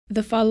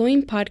The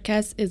following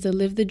podcast is a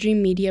Live the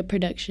Dream Media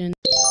production.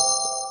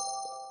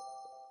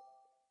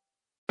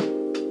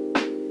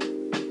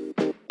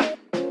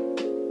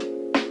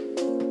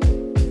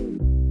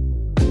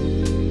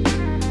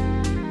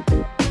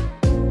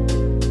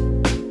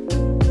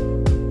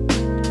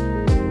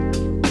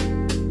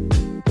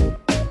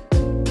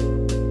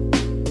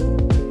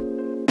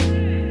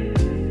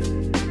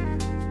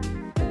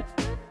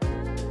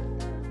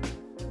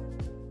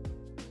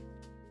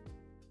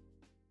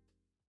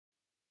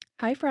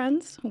 Hi,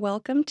 friends.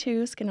 Welcome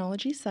to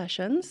Skinology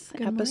Sessions,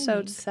 Good episode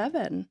morning.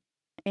 7.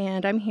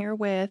 And I'm here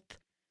with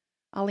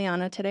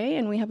Aliana today,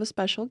 and we have a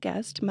special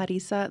guest,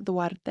 Marisa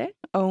Duarte,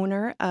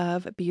 owner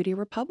of Beauty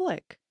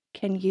Republic.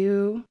 Can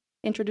you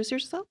introduce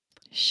yourself?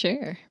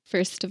 Sure.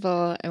 First of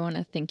all, I want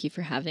to thank you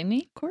for having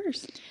me. Of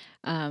course.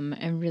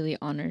 I'm really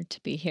honored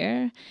to be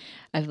here.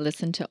 I've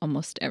listened to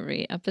almost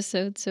every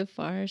episode so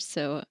far,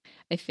 so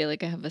I feel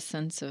like I have a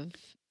sense of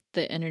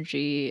the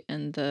energy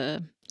and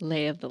the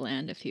lay of the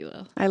land, if you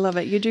will. I love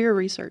it. You do your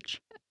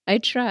research. I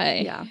try.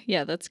 Yeah.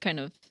 Yeah, that's kind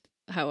of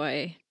how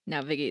I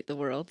navigate the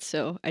world.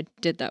 So I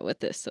did that with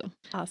this. So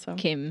Awesome.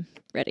 came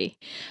ready.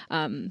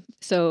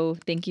 So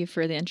thank you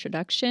for the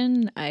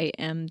introduction. I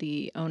am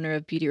the owner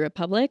of Beauty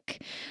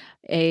Republic,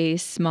 a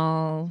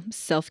small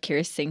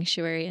self-care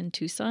sanctuary in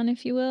Tucson,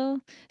 if you will,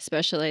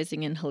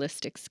 specializing in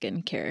holistic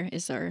skincare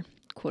is our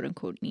quote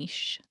unquote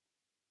niche.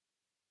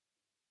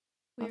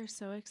 We are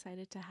so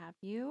excited to have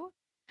you.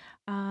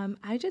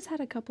 I just had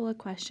a couple of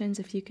questions.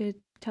 If you could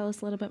tell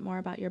us a little bit more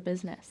about your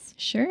business.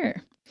 Sure.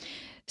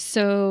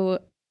 So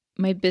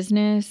my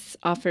business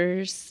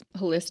offers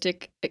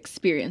holistic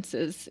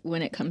experiences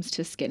when it comes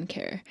to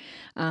skincare.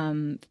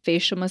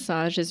 Facial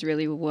massage is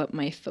really what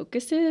my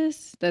focus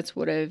is. That's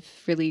what I've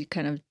really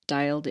kind of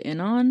dialed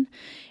in on.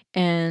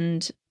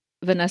 And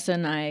Vanessa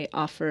and I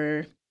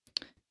offer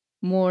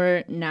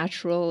more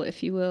natural,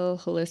 if you will,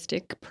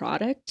 holistic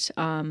product,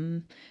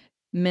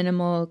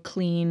 minimal,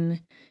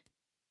 clean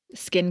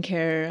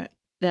skincare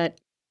that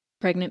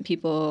pregnant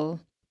people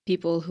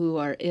who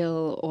are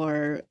ill,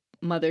 or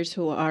mothers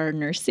who are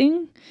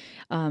nursing,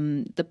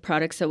 the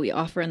products that we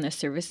offer and the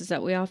services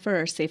that we offer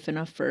are safe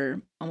enough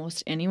for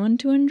almost anyone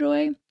to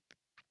enjoy.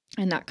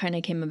 And that kind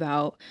of came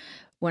about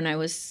when I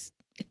was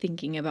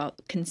thinking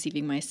about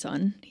conceiving my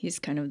son. He's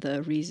kind of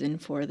the reason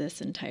for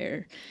this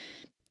entire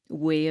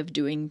way of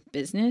doing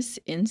business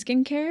in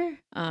skincare.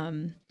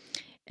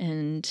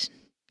 And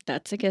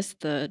that's, I guess,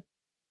 the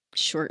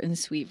short and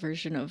sweet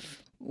version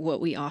of what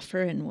we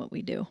offer and what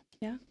we do.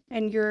 Yeah.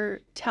 And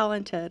you're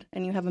talented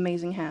and you have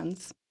amazing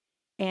hands.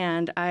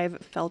 And I've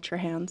felt your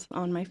hands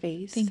on my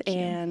face. Thank you.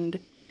 And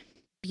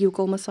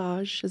buccal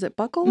massage. Is it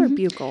buckle or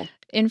buccal?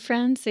 In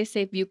France, they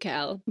say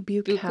buccal.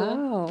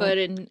 Buccal. But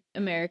in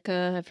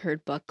America, I've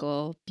heard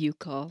buckle,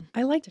 buccal.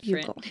 I like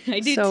Different. buccal. I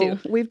do so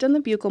too. We've done the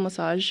buccal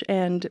massage,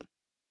 and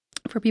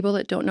for people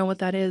that don't know what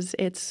that is,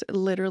 it's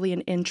literally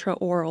an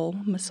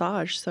intraoral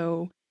massage.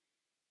 So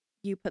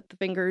you put the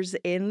fingers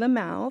in the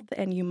mouth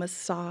and you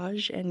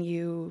massage and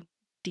you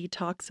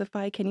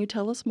detoxify. Can you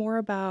tell us more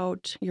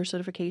about your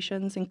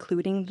certifications,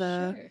 including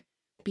the Sure.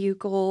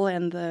 buccal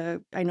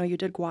and I know you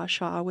did gua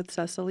sha with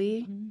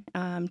Cecily.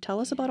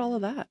 Tell us about all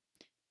of that.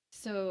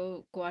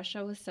 So gua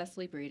sha with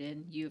Cecily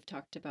Braden, you've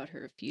talked about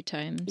her a few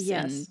times.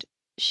 Yes. And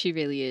she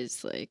really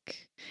is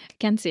like, I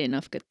can't say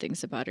enough good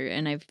things about her.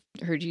 And I've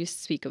heard you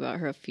speak about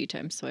her a few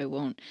times, so I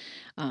won't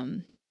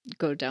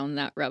go down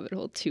that rabbit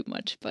hole too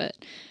much. But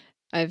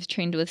I've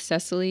trained with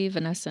Cecily.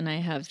 Vanessa and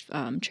I have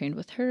trained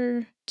with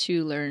her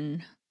to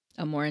learn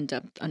a more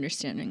in-depth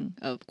understanding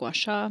of gua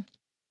sha.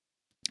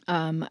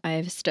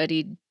 I've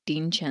studied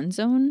Dean Chen's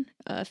zone,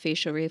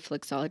 facial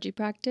reflexology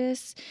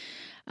practice.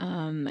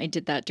 I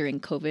did that during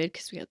COVID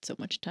because we had so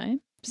much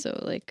time.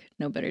 So like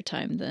no better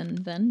time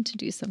than then to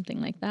do something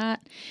like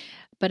that.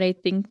 But I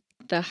think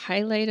the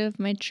highlight of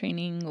my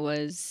training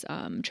was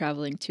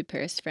traveling to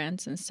Paris,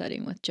 France, and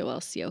studying with Joelle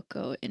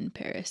Sioko in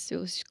Paris. It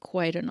was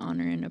quite an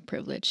honor and a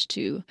privilege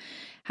to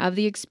have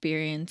the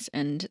experience,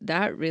 and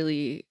that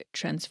really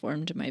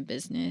transformed my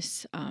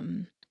business.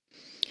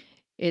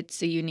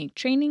 It's a unique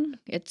training.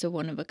 It's a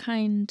one of a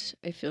kind.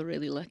 I feel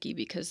really lucky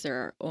because there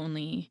are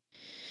only,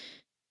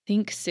 I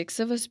think, 6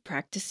 of us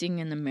practicing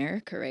in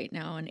America right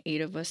now, and 8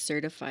 of us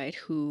certified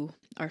who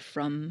are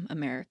from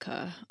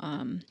America.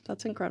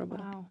 That's incredible.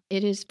 Wow.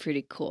 It is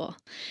pretty cool.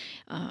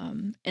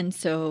 And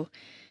so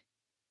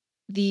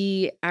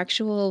the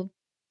actual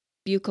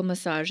buccal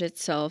massage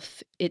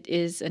itself, it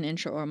is an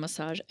intraoral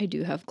massage. I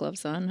do have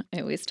gloves on. I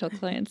always tell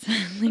clients,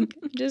 like,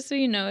 just so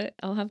you know,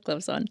 I'll have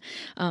gloves on.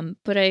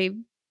 But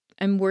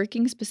I'm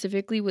working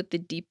specifically with the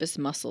deepest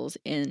muscles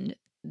in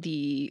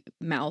the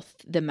mouth,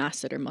 the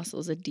masseter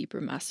muscles, the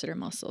deeper masseter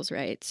muscles,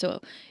 right?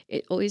 So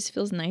it always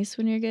feels nice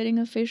when you're getting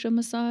a facial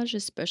massage,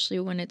 especially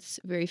when it's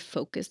very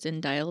focused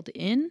and dialed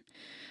in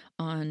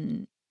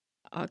on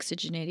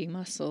oxygenating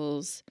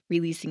muscles,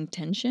 releasing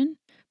tension.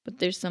 But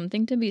there's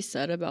something to be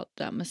said about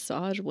that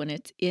massage when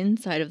it's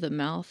inside of the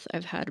mouth.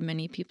 I've had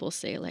many people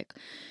say like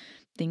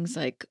things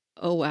like,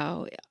 oh,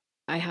 wow,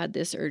 I had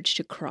this urge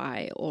to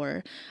cry,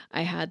 or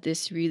I had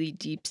this really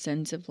deep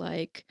sense of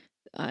like,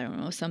 I don't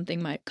know,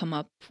 something might come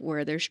up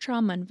where there's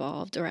trauma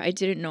involved, or I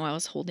didn't know I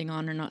was holding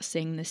on or not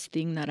saying this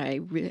thing that I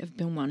really have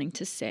been wanting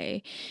to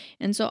say.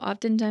 And so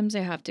oftentimes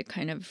I have to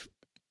kind of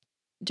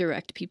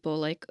direct people,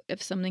 like,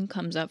 if something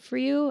comes up for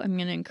you, I'm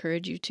going to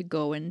encourage you to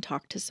go and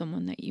talk to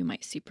someone that you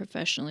might see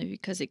professionally,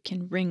 because it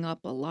can bring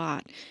up a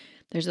lot.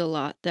 There's a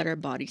lot that our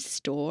bodies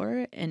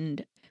store.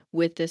 And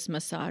with this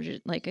massage,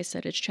 like I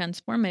said, it's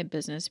transformed my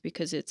business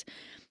because it's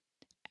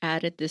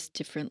added this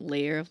different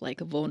layer of like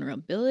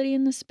vulnerability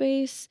in the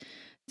space.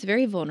 It's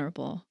very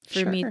vulnerable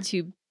for me Sure.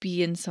 to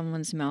be in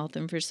someone's mouth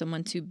and for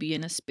someone to be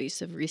in a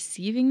space of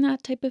receiving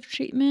that type of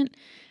treatment.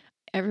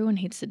 Everyone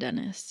hates the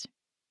dentist.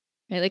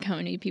 Right? Like, how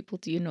many people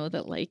do you know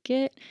that like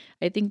it?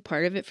 I think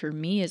part of it for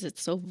me is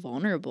it's so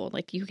vulnerable.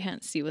 Like, you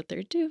can't see what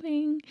they're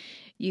doing.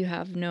 You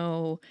have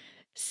no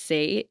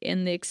say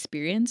in the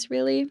experience,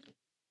 really.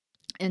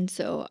 And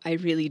so I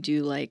really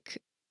do like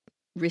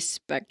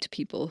respect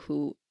people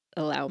who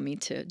allow me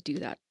to do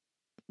that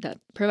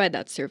provide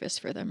that service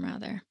for them,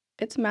 rather.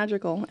 It's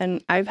magical,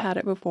 and I've had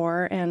it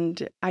before,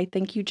 and I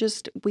think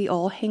we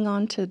all hang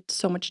on to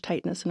so much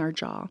tightness in our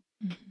jaw,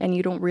 and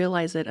you don't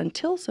realize it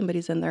until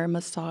somebody's in there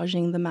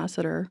massaging the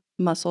masseter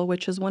muscle,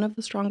 which is one of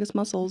the strongest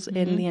muscles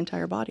in the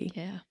entire body.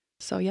 Yeah.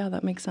 So yeah,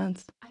 that makes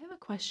sense. I have a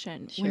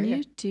question. Sure. When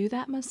you do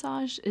that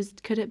massage,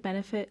 could it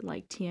benefit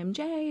like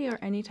TMJ or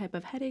any type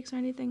of headaches or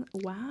anything?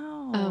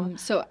 Wow.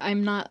 So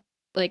I'm not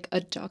like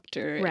a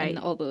doctor Right. and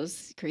all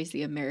those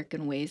crazy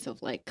American ways of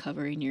like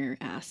covering your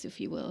ass, if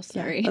you will.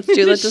 Yeah, Sorry. let's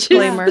do the It's just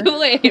disclaimer. the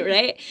way,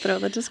 right? Throw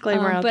the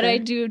disclaimer out But there. I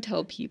do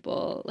tell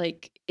people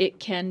like it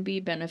can be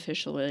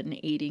beneficial in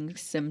aiding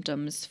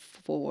symptoms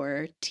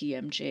for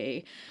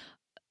TMJ.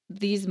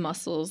 These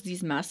muscles,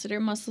 these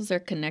masseter muscles, are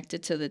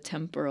connected to the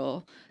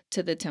temporal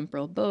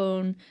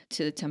bone,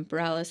 to the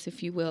temporalis,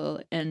 if you will,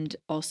 and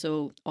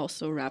also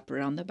wrap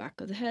around the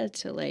back of the head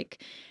to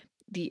like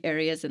the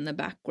areas in the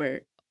back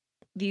where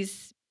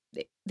these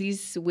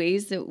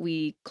ways that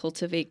we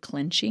cultivate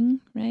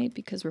clenching, right?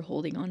 Because we're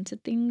holding on to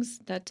things,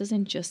 that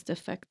doesn't just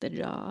affect the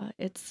jaw.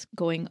 It's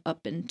going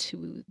up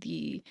into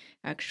the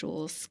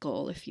actual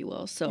skull, if you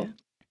will. So Yeah.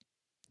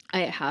 I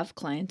have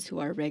clients who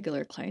are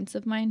regular clients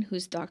of mine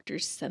whose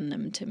doctors send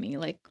them to me,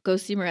 like, go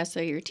see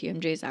Marissa, your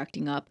TMJ is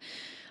acting up.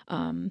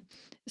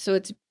 So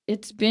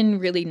it's been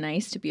really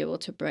nice to be able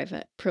to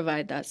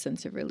provide that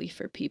sense of relief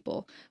for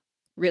people.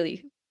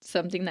 Really,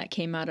 something that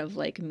came out of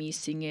like me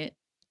seeing it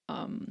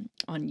on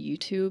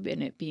YouTube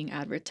and it being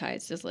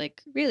advertised as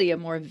like really a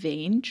more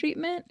vain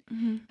treatment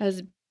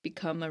has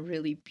become a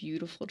really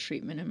beautiful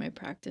treatment in my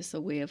practice,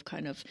 a way of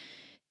kind of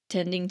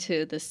tending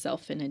to the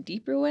self in a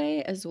deeper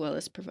way, as well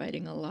as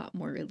providing a lot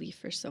more relief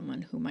for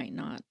someone who might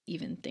not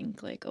even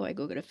think like, oh, I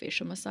go get a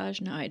facial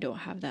massage, now I don't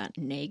have that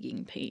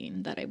nagging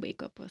pain that I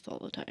wake up with all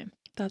the time.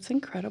 That's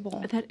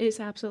incredible. That is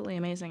absolutely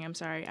amazing. I'm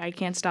sorry. I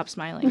can't stop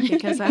smiling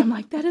because I'm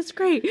like, that is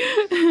great.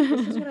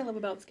 This is what I love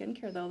about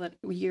skincare, though, that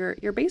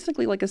you're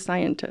basically like a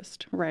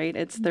scientist, right?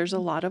 There's a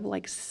lot of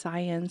like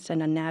science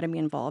and anatomy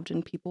involved,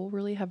 and people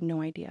really have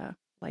no idea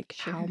like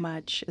how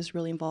much is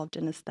really involved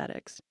in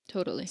aesthetics.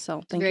 Totally. So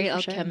It's thank very you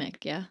for sharing.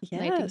 alchemic, yeah. Yes.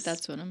 And I think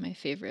that's one of my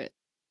favorite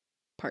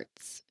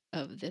parts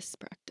of this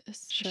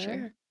practice. For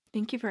sure.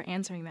 Thank you for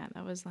answering that.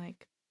 That was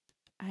like,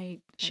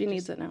 She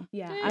needs it now.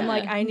 Yeah, Yeah. I'm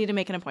like, I need to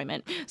make an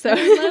appointment. So I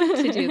would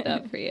love to do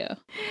that for you.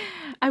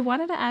 I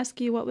wanted to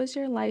ask you, what was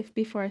your life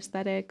before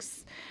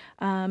aesthetics?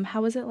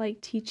 How was it like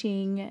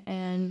teaching,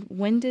 and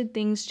when did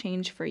things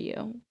change for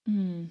you?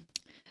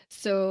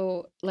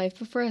 So life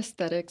before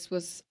aesthetics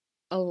was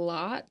a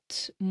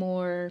lot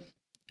more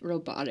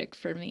robotic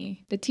for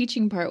me. The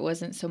teaching part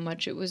wasn't so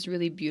much. It was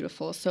really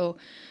beautiful. So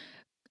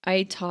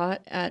I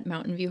taught at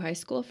Mountain View High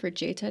School for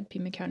JTED,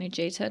 Pima County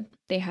JTED.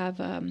 They have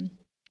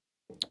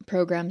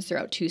programs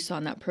throughout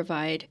Tucson that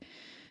provide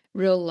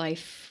real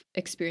life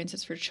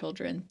experiences for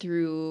children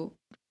through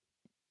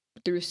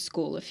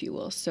school, if you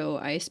will. So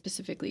I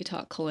specifically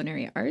taught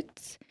culinary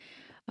arts,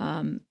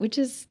 which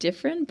is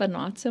different, but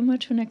not so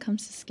much when it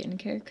comes to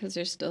skincare, because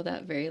there's still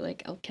that very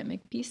like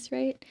alchemic piece,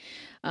 right?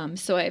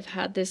 So I've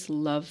had this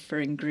love for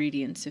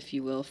ingredients, if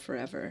you will,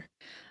 forever.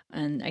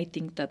 And I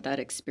think that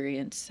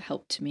experience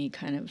helped me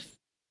kind of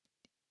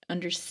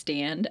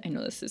understand. I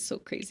know this is so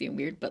crazy and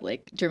weird, but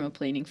like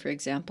dermaplaning, for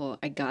example,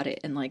 I got it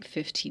in like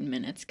 15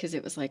 minutes because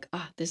it was like,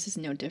 this is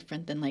no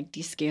different than like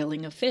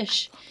descaling a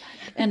fish.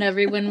 And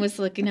everyone was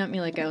looking at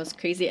me like I was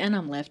crazy. And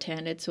I'm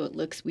left-handed, so it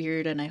looks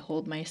weird. And I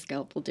hold my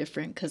scalpel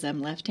different because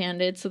I'm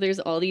left-handed. So there's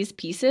all these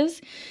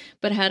pieces.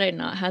 But had I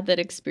not had that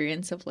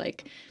experience of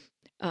like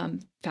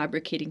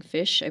fabricating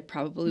fish, I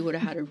probably would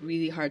have had a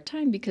really hard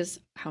time, because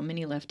how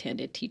many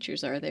left-handed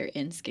teachers are there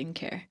in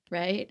skincare,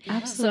 right?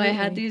 Absolutely. So I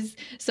had these.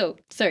 So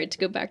sorry, to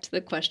go back to the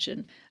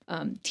question,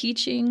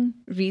 teaching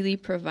really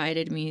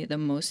provided me the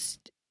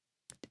most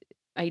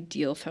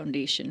ideal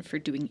foundation for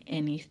doing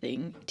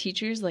anything.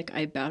 Teachers, like,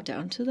 I bow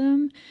down to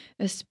them,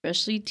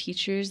 especially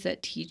teachers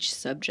that teach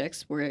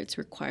subjects where it's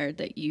required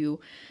that you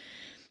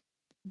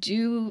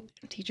do.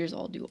 Teachers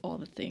all do all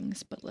the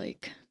things, but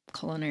like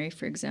culinary,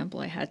 for example,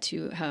 I had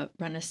to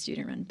run a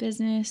student-run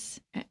business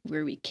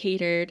where we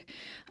catered.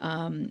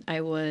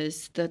 I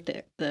was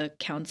the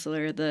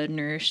counselor, the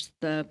nurse,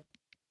 the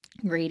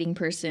grading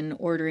person,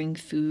 ordering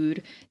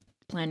food,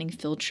 planning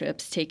field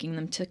trips, taking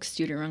them to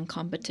student-run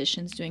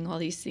competitions, doing all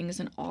these things,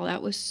 and all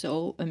that was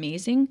so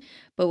amazing.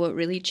 But what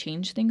really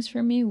changed things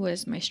for me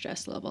was my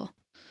stress level.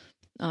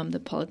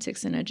 The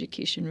politics and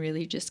education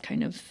really just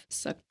kind of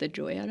sucked the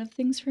joy out of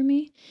things for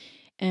me.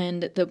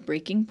 And the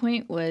breaking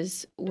point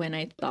was when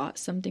I thought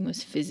something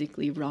was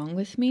physically wrong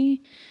with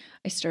me.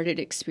 I started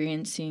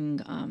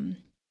experiencing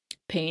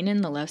pain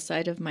in the left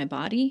side of my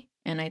body,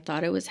 and I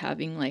thought I was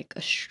having like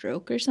a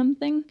stroke or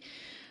something.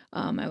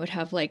 I would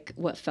have like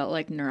what felt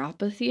like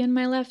neuropathy in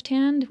my left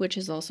hand, which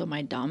is also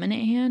my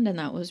dominant hand, and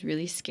that was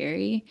really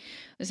scary.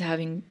 I was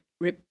having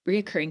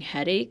reoccurring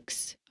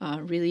headaches,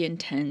 really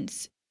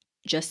intense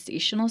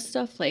gestational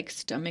stuff like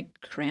stomach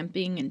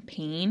cramping and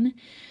pain,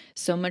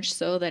 so much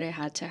so that I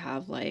had to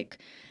have like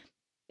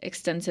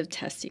extensive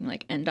testing,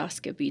 like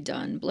endoscopy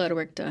done, blood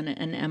work done,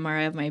 an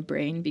MRI of my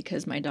brain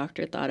because my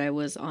doctor thought I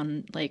was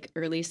on like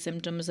early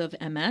symptoms of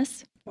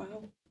MS.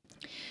 Wow.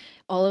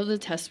 All of the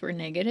tests were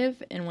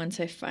negative, and once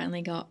I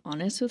finally got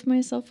honest with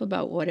myself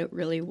about what it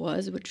really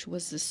was, which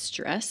was the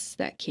stress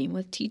that came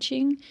with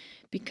teaching,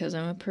 because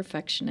I'm a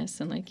perfectionist,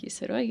 and like you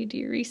said, oh, you do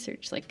your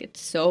research, like it's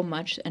so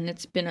much, and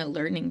it's been a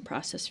learning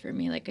process for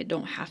me. Like I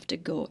don't have to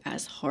go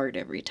as hard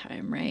every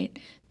time, right?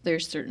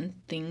 There's certain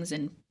things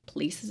and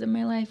places in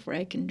my life where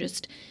I can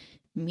just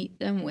meet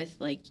them with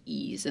like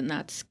ease, and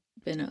that's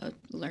been a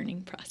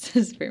learning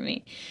process for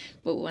me.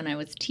 But when I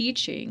was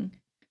teaching,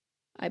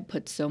 I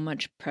put so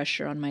much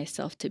pressure on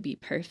myself to be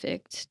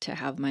perfect, to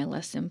have my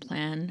lesson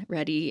plan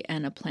ready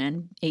and a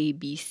plan A,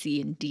 B,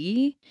 C, and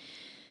D,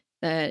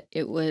 that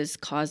it was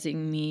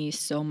causing me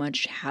so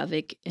much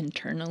havoc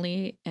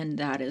internally. And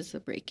that is the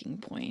breaking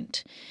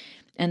point.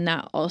 And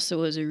that also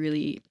was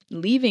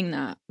leaving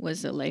that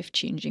was a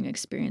life-changing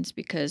experience,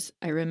 because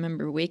I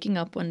remember waking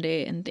up one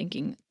day and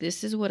thinking,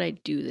 this is what I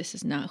do. This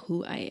is not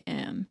who I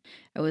am.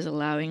 I was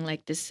allowing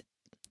like this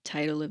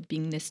title of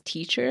being this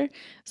teacher.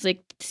 It's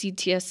like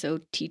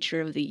CTSO teacher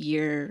of the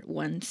year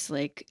once,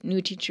 like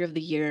new teacher of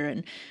the year,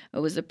 and I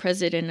was the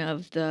president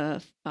of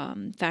the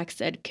fax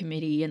ed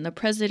committee and the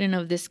president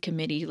of this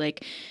committee,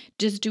 like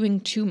just doing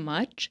too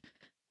much,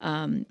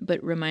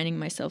 but reminding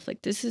myself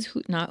like this is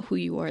not who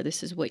you are,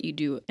 this is what you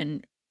do,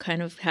 and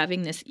kind of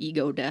having this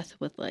ego death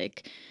with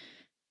like,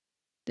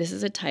 this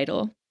is a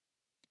title.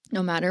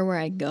 No matter where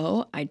I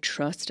go, I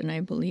trust and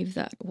I believe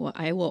that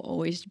I will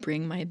always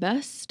bring my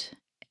best,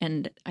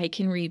 and I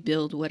can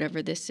rebuild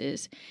whatever this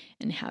is.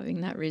 And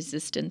having that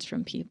resistance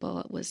from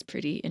people was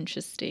pretty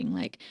interesting.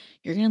 Like,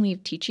 you're going to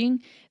leave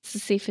teaching? It's the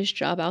safest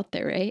job out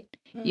there, right?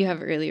 You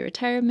have early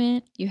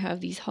retirement, you have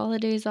these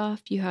holidays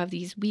off, you have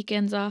these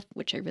weekends off,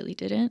 which I really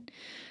didn't.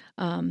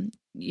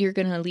 You're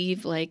going to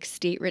leave like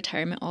state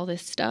retirement, all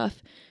this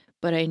stuff.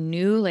 But I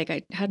knew, like,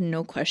 I had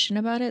no question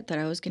about it, that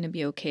I was going to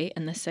be okay.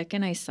 And the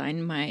second I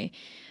signed my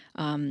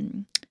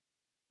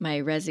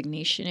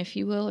resignation, if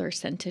you will, or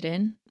sent it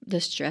in,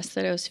 the stress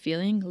that I was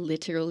feeling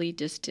literally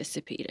just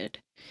dissipated.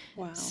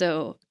 Wow.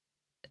 So,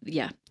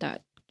 yeah,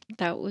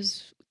 that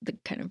was the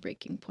kind of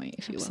breaking point,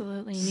 if you will.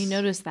 Absolutely. And you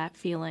notice that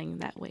feeling,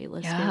 that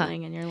weightless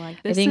feeling, and you're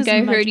like, this I think is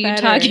I much heard you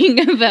better.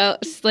 talking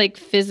about like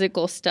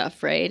physical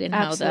stuff, right? And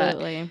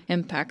Absolutely. how that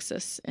impacts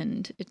us.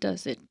 And it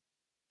does.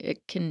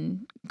 It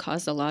can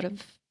cause a lot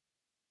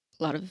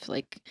of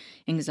like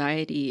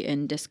anxiety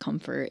and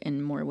discomfort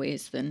in more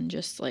ways than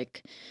just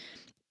like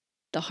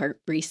the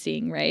heart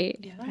racing, right?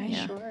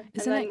 Yeah, sure.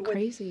 Isn't that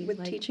crazy? With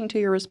Like, teaching too,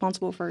 you're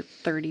responsible for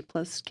 30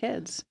 plus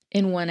kids.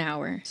 In 1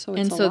 hour. So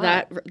and it's a so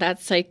lot.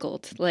 that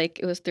cycled, like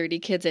it was 30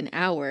 kids an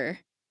hour,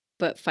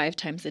 but 5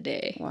 times a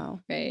day. Wow.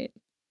 Right.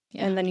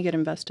 Yeah. And then you get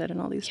invested in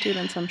all these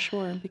students, I'm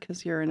sure,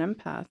 because you're an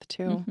empath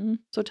too. Mhm.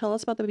 So tell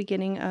us about the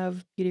beginning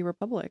of Beauty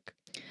Republic.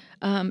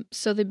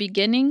 So the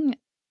beginning,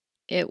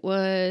 it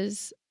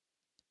was,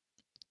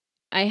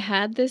 I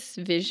had this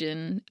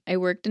vision. I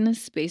worked in a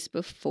space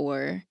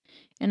before,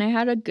 and I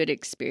had a good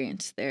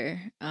experience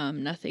there.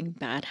 Nothing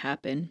bad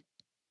happened.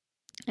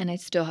 And I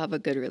still have a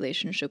good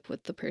relationship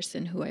with the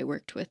person who I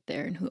worked with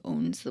there and who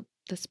owns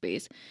the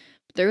space.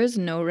 But there was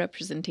no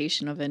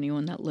representation of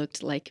anyone that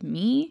looked like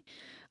me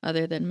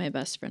other than my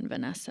best friend,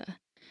 Vanessa.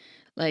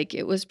 Like,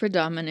 it was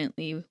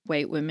predominantly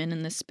white women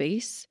in the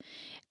space,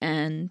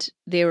 and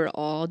they were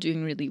all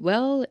doing really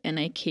well. And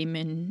I came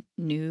in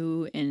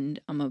new,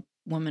 and I'm a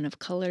woman of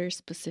color,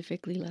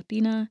 specifically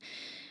Latina.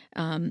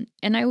 And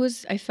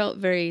I felt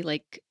very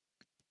like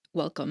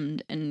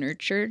welcomed and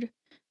nurtured.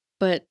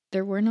 But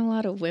there weren't a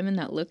lot of women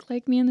that looked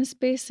like me in the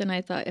space. And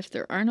I thought, if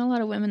there aren't a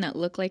lot of women that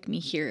look like me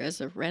here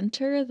as a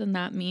renter, then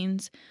that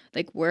means,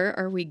 like, where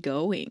are we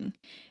going?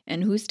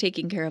 And who's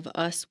taking care of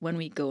us when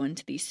we go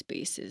into these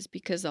spaces?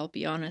 Because I'll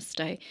be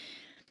honest, I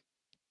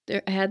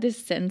had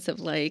this sense of,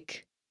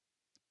 like,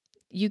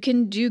 you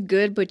can do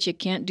good, but you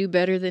can't do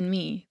better than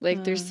me.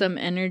 Like, there's some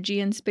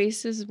energy in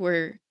spaces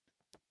where,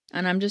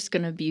 and I'm just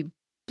going to be,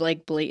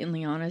 like,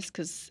 blatantly honest,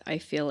 because I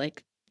feel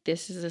like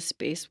this is a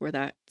space where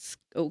that's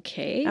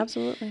okay.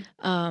 Absolutely.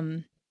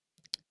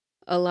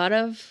 A lot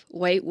of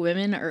white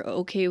women are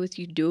okay with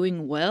you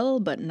doing well,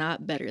 but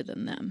not better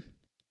than them.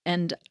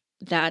 And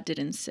that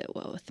didn't sit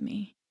well with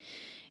me.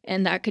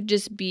 And that could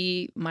just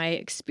be my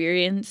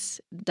experience.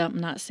 I'm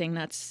not saying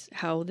that's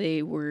how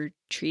they were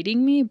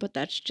treating me, but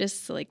that's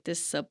just like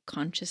this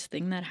subconscious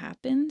thing that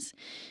happens.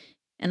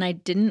 And I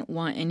didn't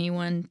want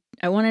anyone,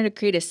 I wanted to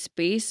create a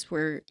space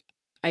where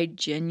I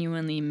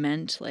genuinely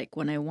meant, like,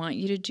 when I want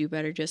you to do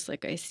better, just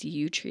like I see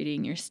you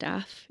treating your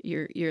staff,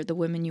 you're the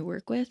women you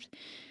work with.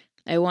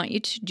 I want you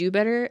to do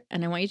better,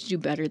 and I want you to do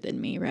better than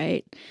me,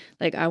 right?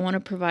 Like, I want to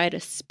provide a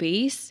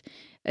space,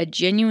 a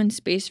genuine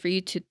space for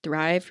you to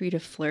thrive, for you to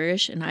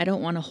flourish, and I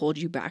don't want to hold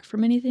you back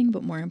from anything,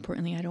 but more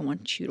importantly, I don't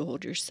want you to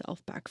hold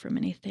yourself back from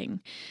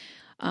anything.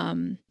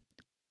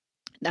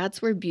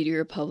 That's where Beauty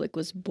Republic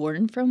was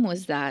born from,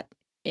 was that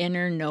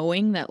inner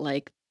knowing that,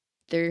 like,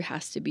 there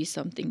has to be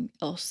something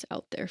else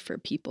out there for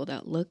people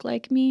that look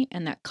like me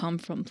and that come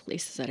from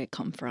places that I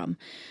come from.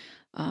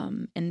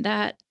 And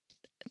that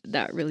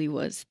really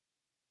was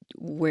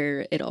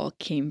where it all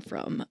came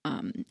from.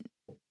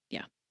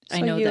 Yeah. So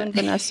I know you that and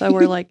Vanessa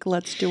were like,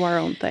 let's do our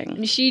own thing.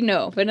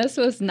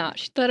 Vanessa was not.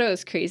 She thought I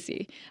was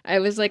crazy. I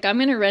was like, I'm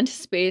going to rent a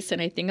space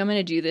and I think I'm going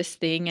to do this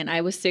thing. And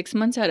I was 6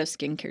 months out of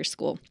skincare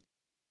school.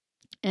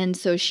 And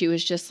so she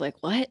was just like,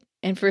 what?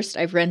 And first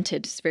I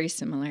rented. It's very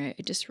similar.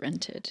 I just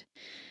rented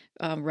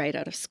right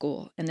out of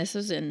school. And this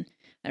was in,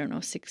 I don't know,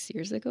 6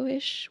 years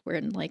ago-ish, where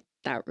like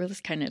that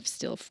was kind of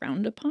still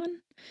frowned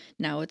upon.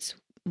 Now it's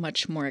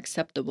much more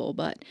acceptable.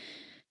 But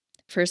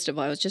first of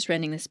all, I was just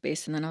renting the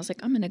space, and then I was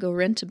like, I'm going to go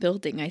rent a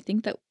building. I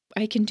think that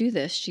I can do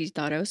this. She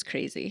thought I was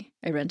crazy.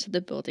 I rented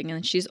the building,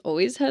 and she's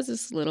always has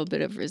this little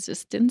bit of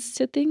resistance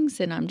to things,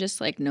 and I'm just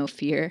like, no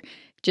fear,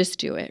 just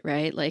do it,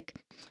 right? Like,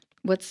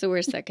 what's the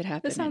worst that could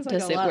happen? This sounds like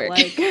Does a it lot work?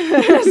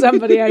 like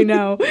somebody I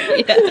know.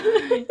 Yeah.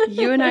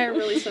 You and I are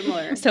really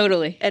similar.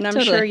 Totally. And I'm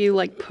Totally. sure you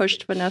like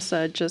pushed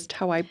Vanessa just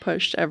how I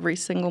pushed every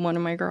single one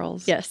of my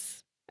girls.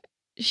 Yes.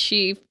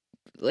 She,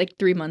 like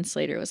 3 months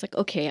later, was like,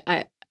 okay,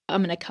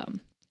 I'm going to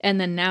come. And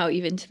then now,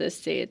 even to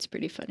this day, it's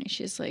pretty funny.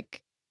 She's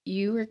like,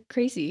 you were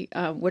crazy.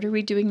 What are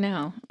we doing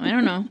now? I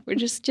don't know. We're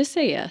just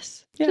say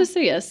yes. Yeah. Just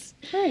say yes.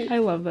 Right. I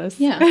love this.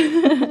 Yeah.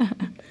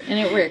 And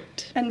it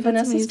worked. And That's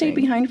Vanessa stayed amazing.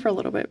 behind for a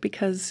little bit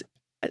because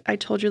I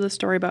told you the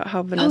story about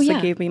how Vanessa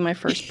yeah. gave me my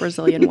first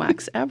Brazilian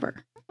wax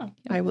ever. Oh,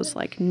 I was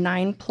like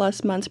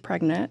 9+ months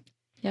pregnant.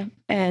 Yeah.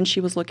 And she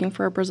was looking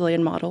for a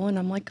Brazilian model. And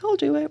I'm like, I'll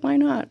do it. Why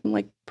not? I'm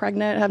like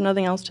pregnant, have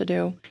nothing else to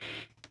do.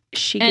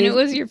 And it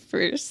was your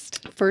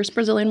first. First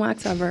Brazilian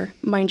wax ever.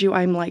 Mind you,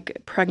 I'm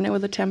like pregnant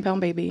with a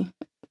 10-pound baby.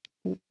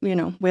 You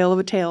know, whale of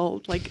a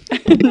tail, like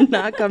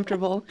not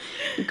comfortable.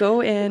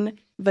 Go in.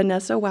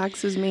 Vanessa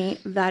waxes me.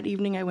 That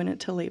evening I went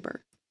into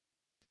labor.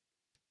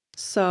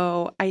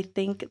 So I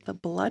think the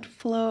blood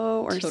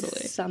flow or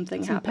Totally.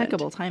 something It's happened.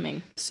 impeccable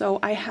timing. So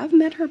I have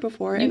met her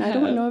before, and You I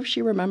don't have. know if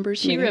she remembers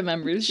She me.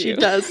 remembers She you.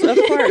 does, of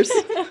course.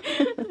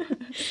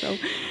 So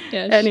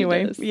Yeah, she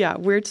anyway, does. yeah,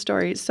 weird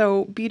story.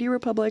 So Beauty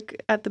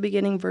Republic at the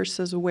beginning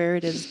versus where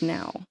it is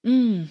now.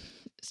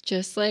 It's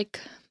just like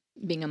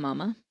being a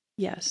mama,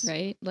 Yes.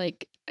 right?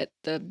 Like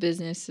the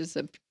business is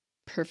a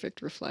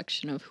perfect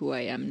reflection of who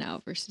I am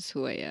now versus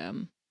who I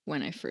am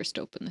when I first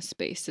opened the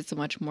space. It's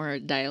much more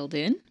dialed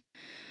in.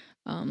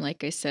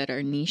 Like I said,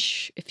 our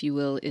niche, if you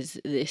will, is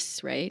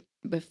this, right?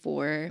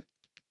 Before,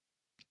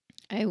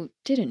 I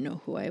didn't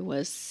know who I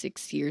was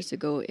 6 years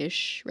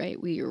ago-ish, right?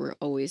 We were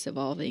always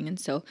evolving. And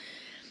so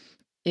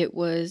it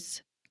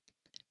was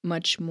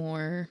much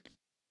more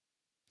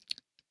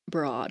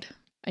broad.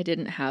 I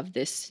didn't have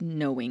this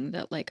knowing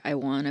that, like, I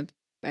want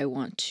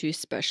to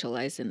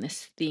specialize in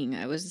this thing.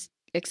 I was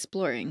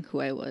exploring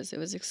who I was. I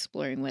was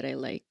exploring what I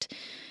liked.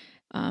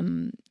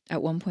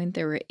 At one point,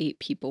 there were 8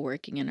 people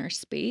working in our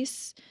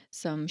space,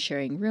 some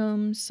sharing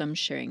rooms, some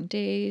sharing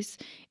days,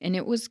 and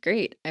it was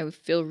great. I would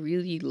feel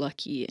really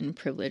lucky and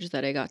privileged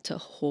that I got to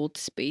hold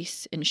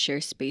space and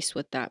share space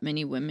with that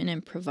many women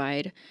and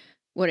provide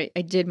what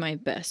I did my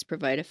best,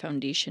 provide a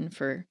foundation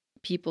for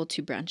people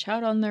to branch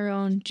out on their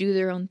own, do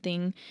their own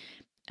thing.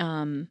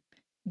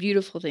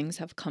 Beautiful things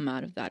have come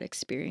out of that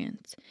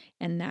experience.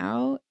 And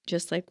now,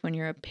 just like when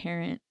you're a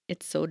parent,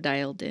 it's so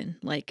dialed in.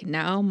 Like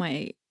now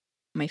my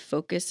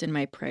focus and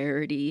my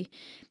priority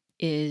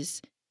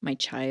is my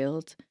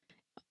child,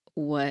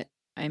 what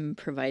I'm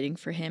providing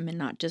for him, and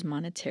not just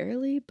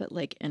monetarily, but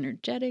like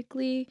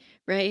energetically,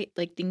 right?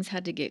 Like things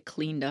had to get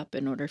cleaned up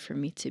in order for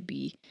me to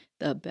be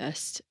the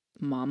best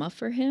mama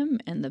for him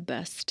and the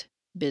best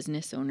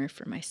business owner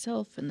for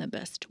myself and the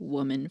best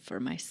woman for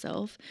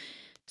myself.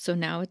 So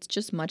now it's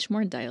just much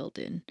more dialed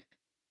in.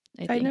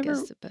 I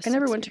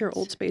never went to your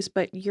old experience. space,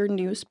 but your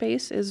new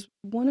space is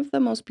one of the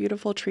most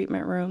beautiful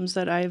treatment rooms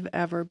that I've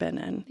ever been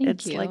in. Thank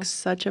It's you. like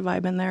such a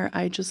vibe in there.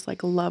 I just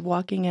like love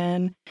walking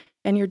in.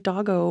 and your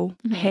doggo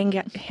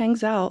Mhm.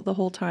 hangs out the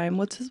whole time.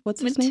 What's his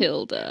name?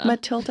 Matilda.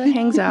 Matilda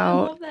hangs Oh, I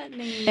out, love that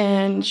name.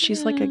 and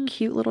she's like a Yeah.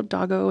 cute little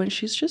doggo, and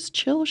she's just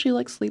chill. She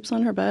like sleeps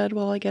on her bed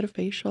while I get a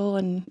facial,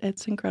 and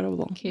it's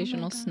incredible.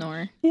 Occasional gosh.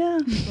 snore. Yeah,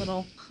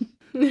 little.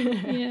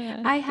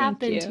 Yeah. I have Thank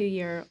been you. to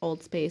your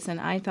old space and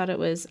I thought it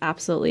was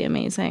absolutely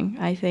amazing.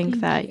 I think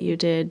Thank that you. you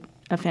did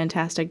a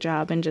fantastic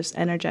job and just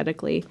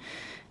energetically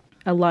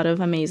a lot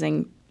of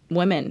amazing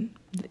women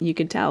you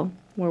could tell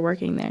were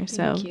working there.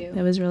 So Thank you.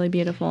 it was really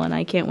beautiful and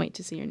I can't wait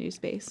to see your new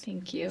space.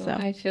 Thank you. So-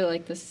 I feel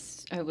like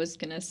this, I was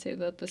going to say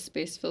that the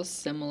space feels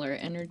similar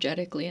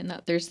energetically and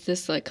that there's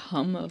this like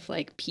hum of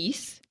like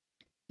peace.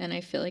 And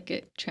I feel like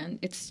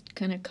it's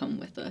going to come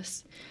with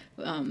us.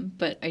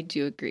 But I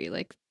do agree.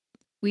 Like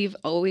we've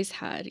always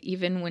had,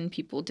 even when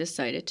people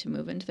decided to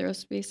move into their own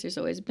space, there's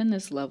always been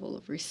this level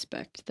of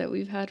respect that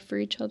we've had for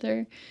each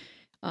other.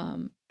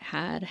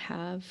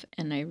 Have,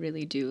 and I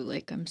really do.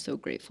 Like, I'm so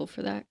grateful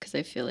for that because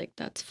I feel like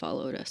that's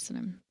followed us and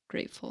I'm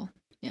grateful.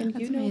 Yeah. And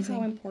That's you know amazing.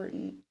 how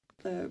important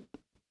the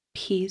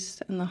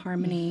peace and the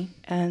harmony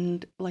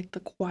and like the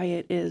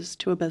quiet is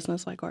to a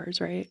business like ours,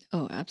 right?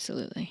 Oh,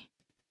 absolutely.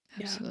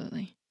 Yeah.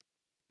 Absolutely.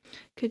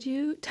 Could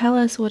you tell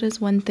us what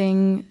is one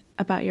thing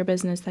about your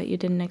business that you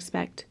didn't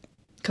expect?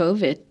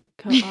 COVID.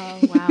 Oh,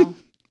 wow.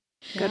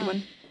 Good Yeah.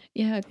 one.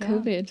 Yeah,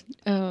 COVID.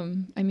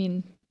 I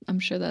mean, I'm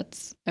sure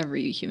that's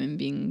every human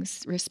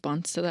being's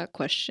response to that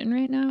question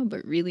right now,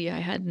 but really I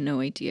had no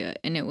idea.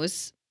 And it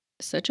was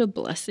such a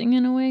blessing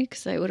in a way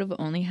because I would have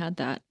only had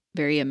that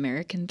very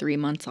American 3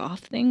 months off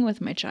thing with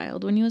my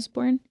child when he was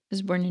born. He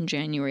was born in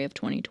January of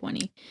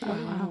 2020.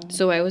 Wow.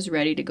 So I was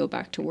ready to go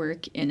back to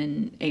work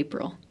in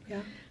April.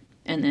 Yeah.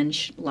 And then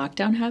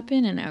lockdown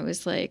happened, and I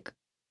was like,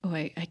 oh,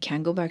 I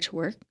can't go back to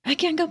work. I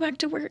can't go back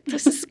to work.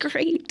 This is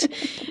great.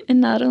 And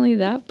not only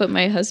that, but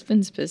my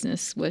husband's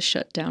business was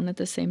shut down at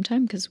the same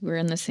time because we're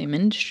in the same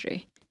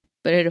industry.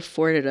 But it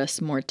afforded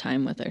us more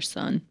time with our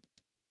son.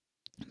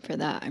 For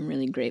that, I'm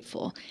really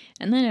grateful.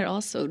 And then it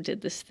also did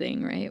this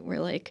thing, right?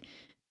 Where, like,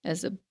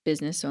 as a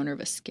business owner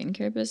of a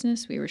skincare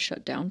business, we were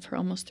shut down for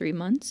almost 3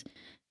 months.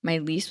 My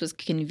lease was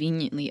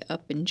conveniently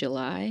up in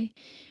July.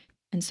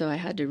 And so I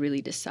had to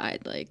really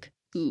decide, like,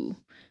 ooh,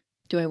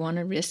 do I want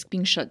to risk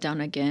being shut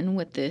down again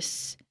with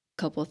this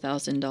couple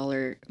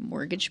 $1,000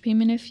 mortgage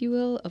payment, if you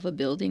will, of a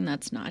building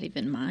that's not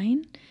even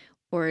mine?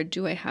 Or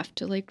do I have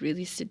to like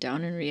really sit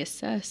down and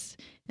reassess?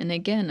 And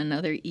again,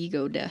 another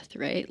ego death,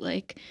 right?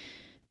 Like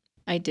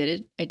I did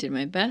it. I did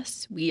my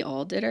best. We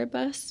all did our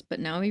best. But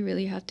now we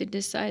really have to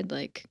decide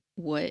like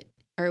what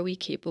are we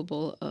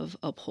capable of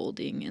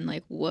upholding and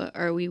like what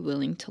are we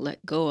willing to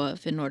let go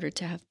of in order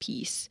to have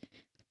peace?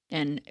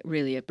 And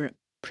really it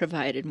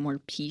provided more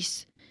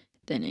peace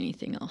than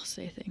anything else,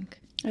 I think.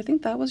 I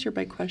think that was your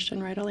big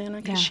question, right, Aliana?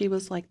 Because Yeah. she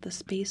was like, the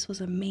space was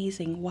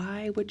amazing.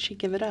 Why would she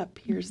give it up?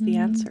 Here's the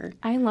answer.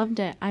 I loved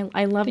it.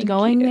 I loved Thank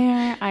going you.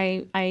 there.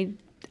 I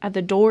at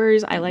the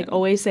doors, I like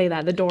always say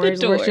that the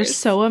doors were doors. just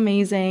so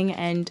amazing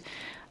and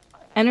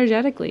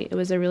energetically, it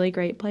was a really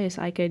great place.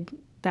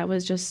 That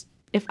was just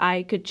if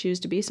I could choose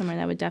to be somewhere,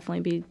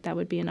 that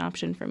would be an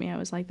option for me. I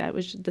was like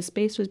the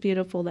space was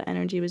beautiful, the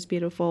energy was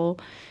beautiful.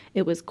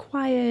 It was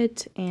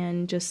quiet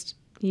and just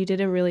you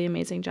did a really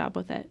amazing job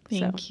with it.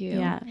 Thank you.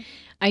 Yeah.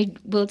 I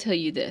will tell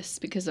you this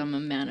because I'm a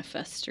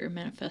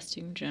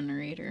manifesting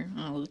generator,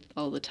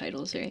 all the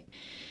titles, right?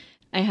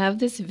 I have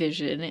this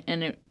vision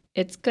and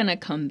it's going to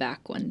come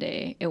back one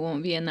day. It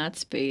won't be in that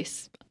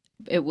space.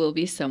 It will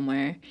be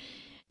somewhere.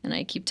 And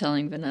I keep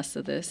telling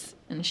Vanessa this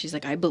and she's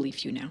like, I believe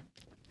you now.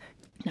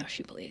 Now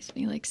she believes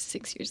me like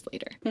 6 years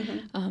later.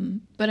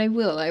 But I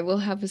will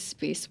have a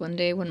space one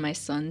day when my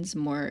son's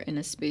more in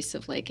a space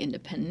of like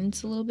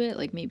independence a little bit,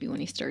 like maybe when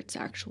he starts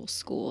actual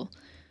school,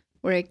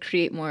 where I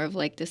create more of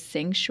like this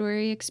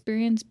sanctuary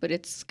experience, but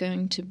it's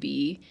going to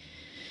be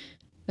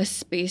a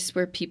space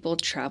where people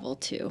travel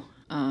to,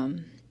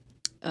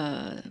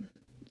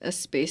 a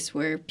space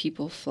where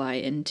people fly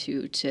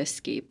into to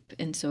escape.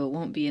 And so it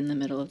won't be in the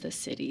middle of the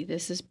city.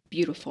 This is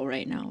beautiful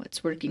right now.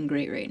 It's working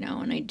great right now.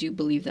 And I do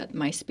believe that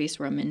my space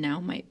where I'm in now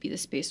might be the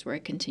space where I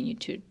continue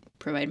to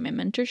provide my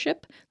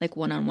mentorship, like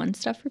one-on-one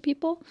stuff for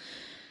people.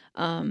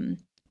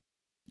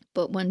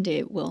 But one day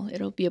it will.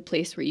 It'll be a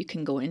place where you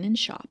can go in and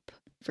shop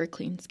for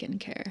clean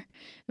skincare.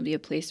 It'll be a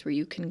place where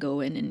you can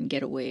go in and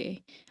get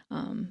away.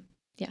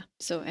 Yeah,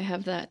 so I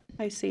have that.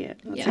 I see it.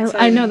 That's Yeah. I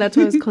exciting. know that's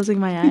why I was closing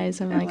my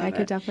eyes. I'm I like, I love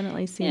could it.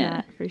 definitely see Yeah.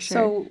 that for sure.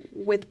 So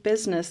with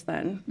business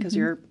then, because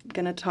you're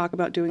going to talk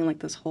about doing like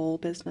this whole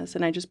business,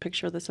 and I just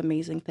picture this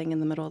amazing thing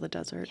in the middle of the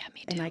desert. Yeah,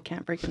 me And too. I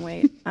can't freaking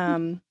wait.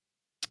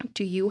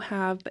 Do you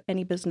have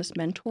any business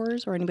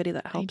mentors or anybody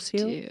that helps I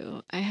you?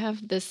 do. I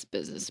have this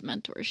business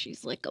mentor.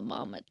 She's like a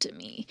mama to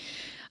me.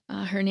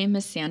 Her name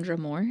is Sandra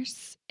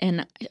Morse,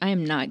 and I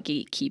am not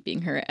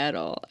gatekeeping her at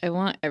all. I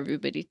want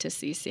everybody to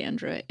see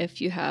Sandra. If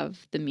you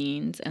have the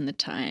means and the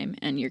time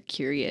and you're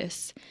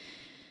curious,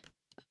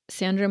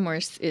 Sandra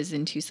Morse is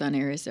in Tucson,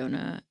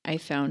 Arizona. I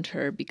found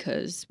her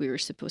because we were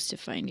supposed to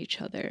find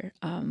each other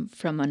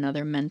from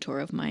another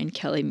mentor of mine,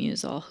 Kelly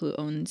Musall, who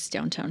owns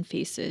Downtown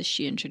Faces.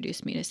 She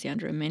introduced me to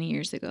Sandra many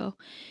years ago.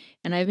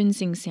 And I've been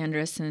seeing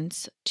Sandra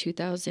since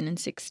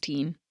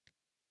 2016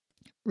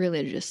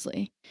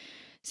 religiously.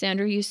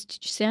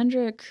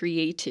 Sandra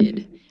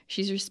created,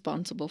 she's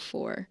responsible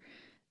for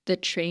the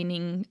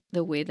training,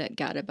 the way that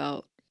got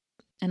about,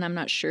 and I'm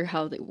not sure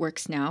how it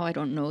works now. I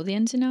don't know the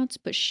ins and outs,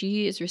 but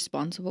she is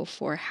responsible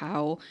for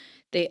how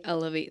they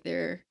elevate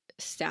their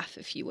staff,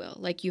 if you will.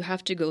 Like, you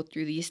have to go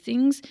through these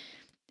things.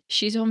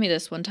 She told me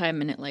this one time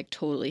and it like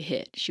totally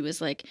hit. She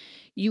was like,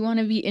 you want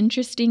to be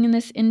interesting in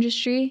this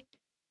industry?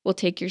 Well,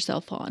 take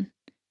yourself on.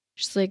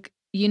 She's like,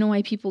 you know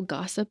why people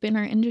gossip in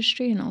our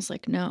industry? And I was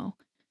like, no.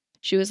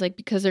 She was like,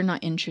 because they're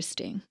not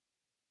interesting.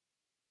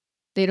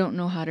 They don't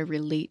know how to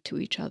relate to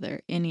each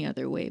other any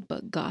other way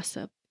but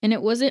gossip. And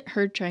it wasn't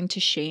her trying to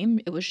shame.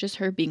 It was just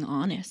her being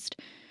honest.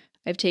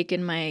 I've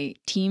taken my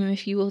team,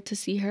 if you will, to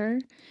see her.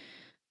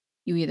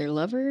 You either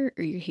love her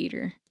or you hate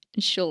her.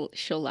 And she'll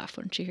laugh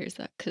when she hears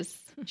that, because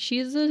she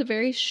is a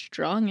very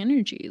strong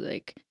energy.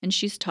 Like, and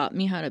she's taught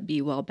me how to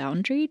be well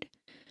boundaried.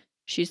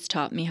 She's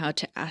taught me how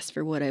to ask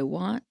for what I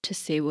want, to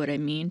say what I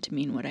mean, to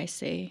mean what I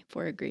say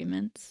for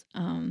agreements.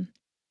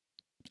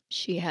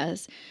 She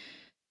has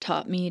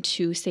taught me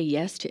to say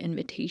yes to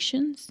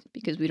invitations,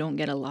 because we don't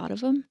get a lot of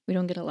them. We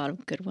don't get a lot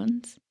of good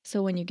ones.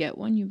 So when you get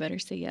one, you better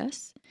say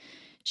yes.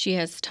 She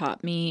has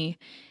taught me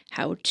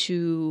how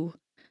to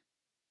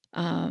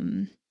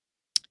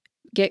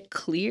get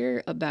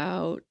clear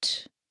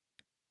about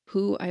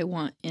who I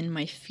want in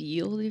my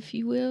field, if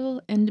you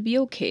will, and to be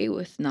okay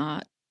with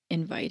not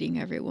inviting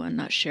everyone,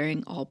 not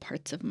sharing all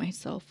parts of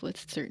myself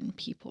with certain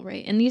people,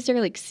 right? And these are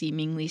like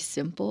seemingly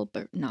simple,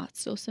 but not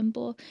so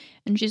simple.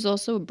 And she's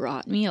also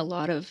brought me a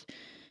lot of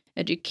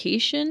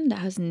education that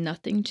has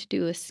nothing to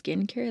do with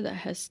skincare, that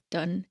has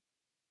done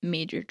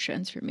major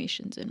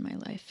transformations in my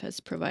life, has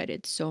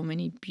provided so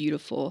many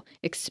beautiful,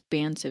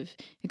 expansive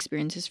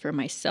experiences for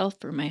myself,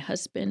 for my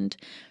husband,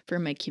 for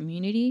my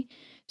community.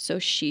 So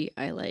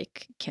I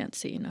like can't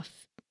say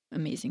enough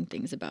amazing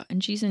things about.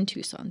 And she's in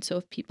Tucson, so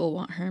if people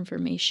want her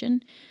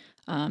information,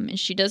 and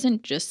she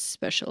doesn't just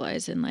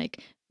specialize in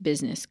like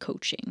business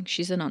coaching.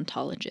 She's an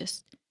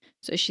ontologist.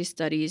 So she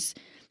studies,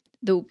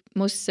 the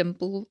most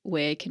simple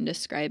way I can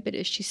describe it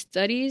is she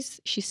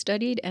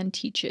studied and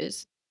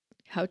teaches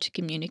how to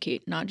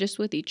communicate, not just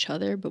with each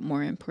other, but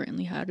more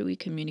importantly, how do we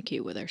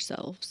communicate with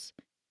ourselves?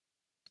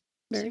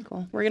 Very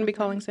cool. We're going to be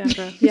calling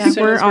Sandra. Yeah, as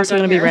soon we're as also done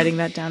going to be here. writing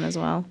that down as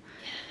well.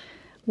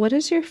 What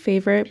is your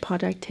favorite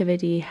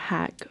productivity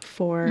hack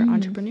for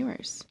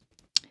entrepreneurs?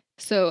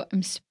 So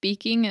I'm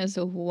speaking as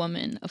a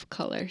woman of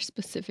color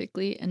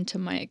specifically, and to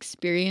my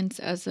experience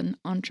as an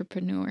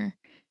entrepreneur.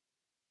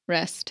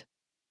 Rest.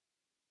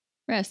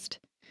 As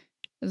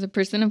a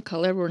person of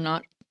color, we're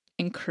not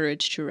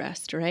encouraged to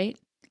rest, right?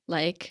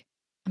 Like,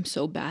 I'm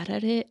so bad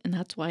at it, and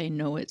that's why I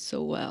know it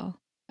so well.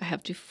 I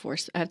have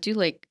to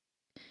like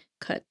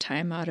cut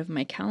time out of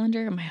my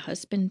calendar, and my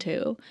husband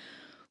too.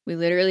 We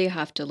literally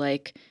have to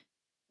like,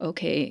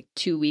 okay,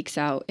 2 weeks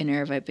out in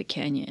Aravaipa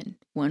Canyon,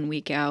 1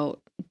 week out,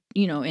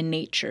 in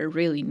nature,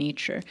 really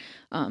nature.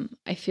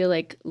 I feel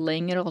like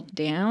laying it all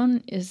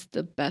down is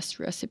the best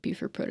recipe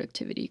for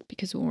productivity,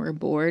 because when we're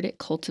bored, it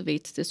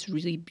cultivates this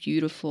really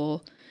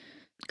beautiful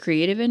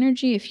creative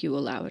energy if you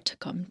allow it to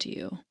come to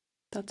you.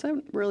 That's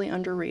a really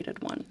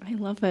underrated one. I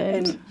love it.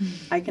 And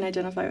I can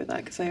identify with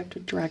that because I have to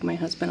drag my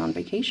husband on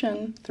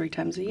vacation 3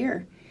 times a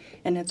year.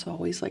 And it's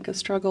always like a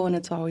struggle and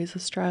it's always a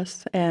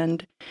stress.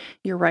 And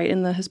you're right,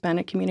 in the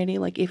Hispanic community,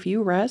 like if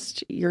you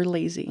rest, you're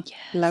lazy. Yes.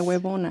 La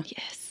huevona.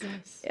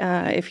 Yes.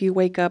 If you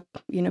wake up,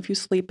 if you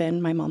sleep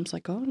in, my mom's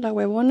like, oh, la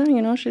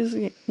huevona,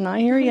 she's not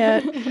here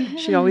yet.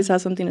 She always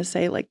has something to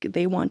say, like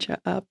they want you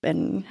up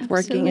and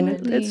working. And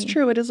it's Absolutely.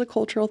 true. It is a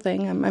cultural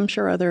thing. I'm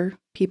sure other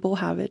people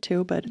have it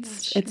too, but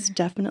it's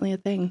definitely a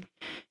thing.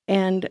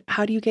 And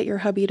how do you get your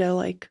hubby to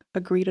like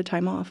agree to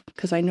time off?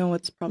 Because I know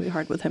it's probably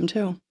hard with him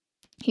too.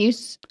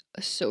 He's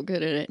so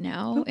good at it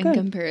now Oh, in good.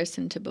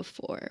 comparison to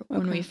before.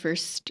 When Okay. we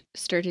first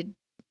started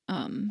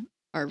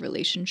our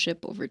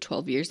relationship over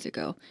 12 years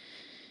ago,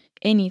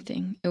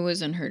 anything, it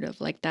was unheard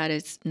of. Like, that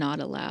is not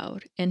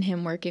allowed. And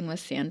him working with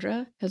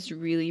Sandra has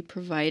really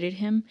provided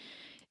him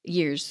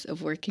years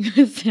of working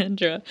with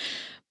Sandra.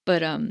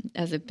 But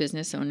as a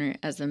business owner,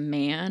 as a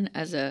man,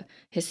 as a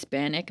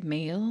Hispanic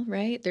male,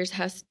 right?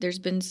 There's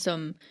been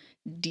some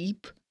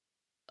deep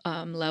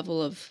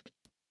level of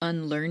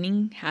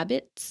unlearning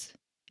habits,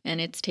 and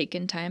it's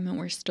taken time, and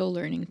we're still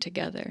learning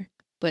together.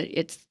 But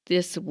it's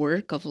this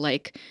work of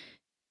like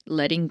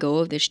letting go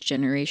of this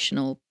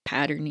generational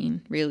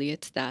patterning. Really,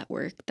 it's that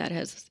work that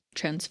has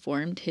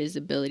transformed his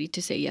ability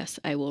to say, yes,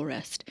 I will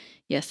rest.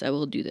 Yes, I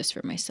will do this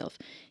for myself.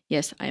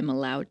 Yes, I'm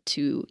allowed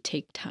to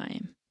take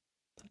time.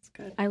 That's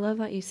good. I love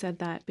that you said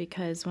that,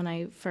 because when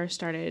I first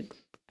started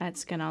at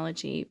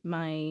Skinology,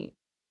 my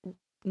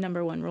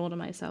number one rule to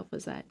myself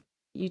was that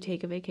you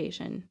take a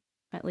vacation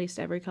at least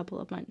every couple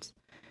of months.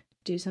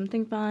 do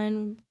something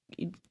fun,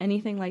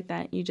 anything like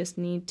that. You just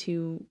need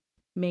to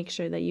make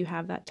sure that you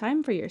have that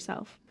time for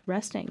yourself,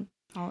 resting.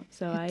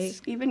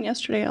 Even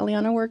yesterday,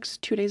 Eliana works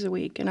 2 days a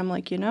week, and I'm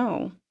like,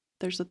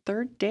 there's a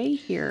third day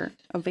here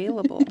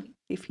available.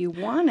 If you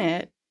want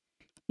it,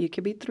 you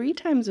could be 3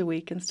 times a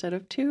week instead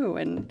of 2.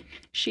 And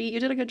you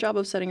did a good job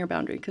of setting your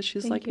boundary, because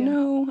she's like,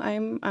 no,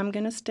 I'm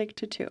gonna stick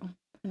to 2.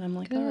 And I'm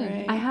like, Good. all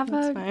right, I have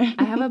fine.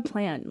 I have a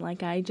plan.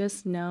 Like, I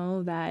just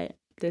know that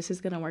this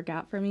is gonna work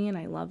out for me, and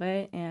I love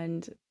it.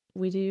 And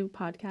we do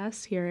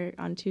podcasts here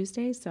on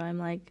Tuesdays, so I'm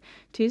like,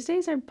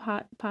 Tuesdays are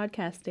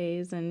podcast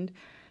days, and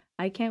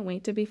I can't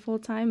wait to be full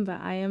time.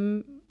 But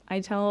I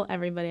tell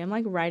everybody, I'm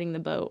like riding the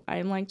boat.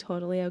 I'm like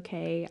totally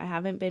okay. I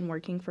haven't been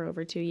working for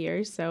over 2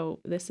 years, so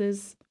this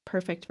is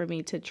perfect for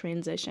me to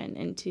transition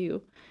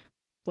into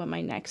what my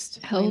next.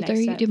 How old are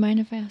you? step. Do you mind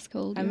if I ask how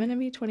old I'm you are? gonna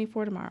be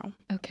 24 tomorrow.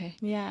 Okay.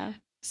 Yeah.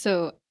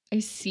 So I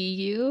see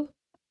you,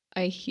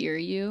 I hear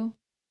you,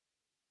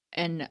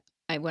 and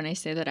when I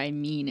say that, I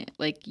mean it.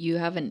 Like, you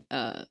have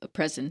a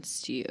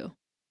presence to you.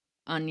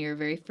 On your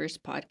very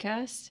first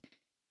podcast,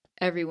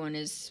 everyone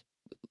is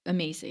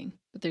amazing,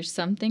 but there's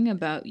something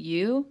about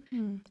you.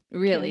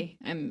 Really,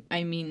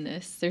 I mean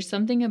this. There's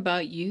something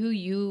about you.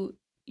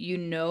 You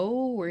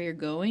know where you're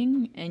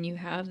going, and you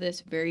have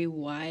this very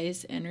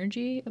wise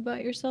energy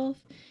about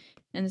yourself.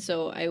 And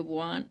so I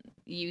want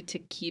you to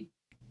keep,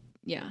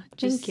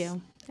 Thank you.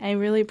 I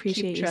really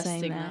appreciate you trusting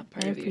saying that.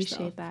 part I of appreciate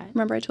yourself. that.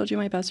 Remember I told you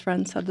my best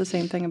friend said the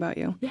same thing about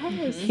you?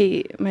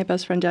 Yes. My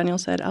best friend Daniel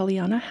said,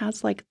 Eliana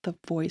has like the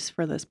voice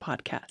for this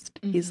podcast.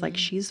 He's like,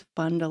 she's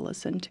fun to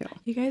listen to.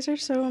 You guys are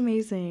so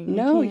amazing.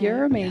 No,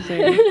 you're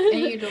amazing. And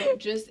you don't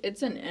just,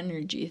 it's an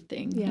energy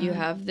thing. Yeah. You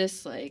have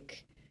this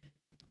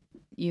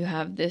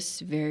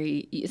this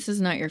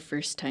is not your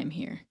first time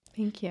here.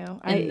 Thank you.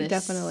 And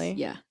Definitely.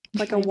 Yeah.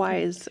 Like a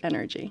wise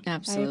energy.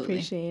 Absolutely. I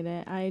appreciate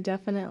it. I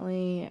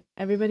definitely,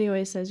 everybody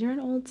always says you're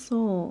an old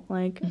soul.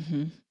 Like,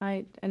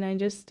 I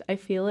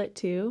feel it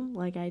too.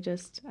 Like, I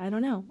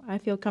don't know. I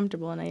feel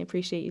comfortable, and I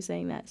appreciate you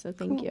saying that. So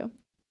thank you.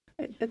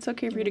 It's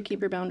okay for you to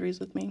keep your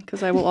boundaries with me,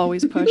 because I will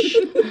always push.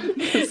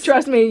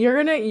 Trust me,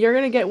 you're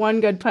gonna get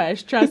one good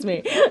push. Trust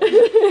me.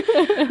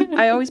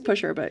 I always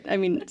push her, but I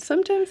mean,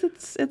 sometimes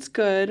it's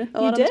good.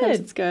 A lot of the times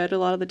it's good. A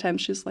lot of the times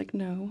she's like,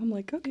 no. I'm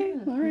like, okay,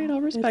 all right, I'll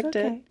respect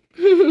it.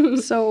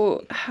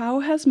 So how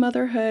has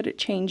motherhood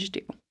changed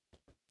you?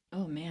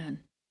 Oh man.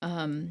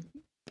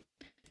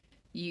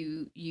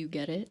 You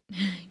get it.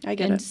 I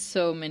get in it.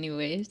 so many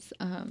ways.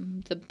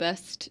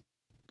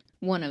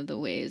 One of the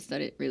ways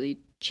that it really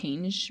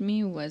changed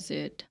me was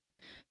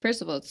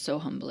first of all, it's so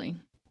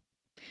humbling.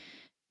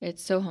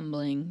 It's so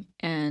humbling,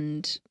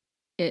 and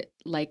it,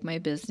 like my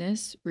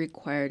business,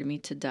 required me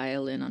to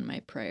dial in on my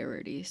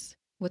priorities.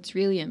 What's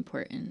really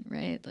important,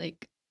 right?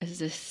 Like, is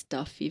this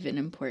stuff even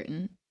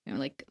important?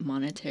 Like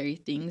monetary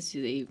things,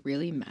 do they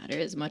really matter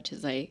as much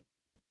as I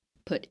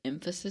put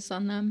emphasis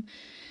on them?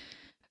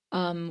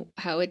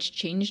 How it's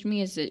changed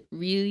me is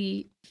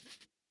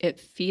it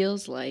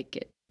feels like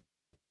it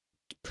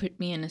put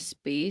me in a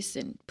space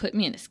and put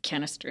me in this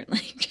canister and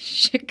like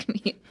shook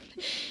me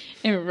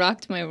and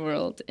rocked my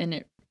world, and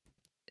it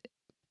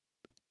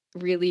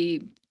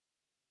really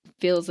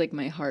feels like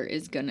my heart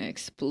is gonna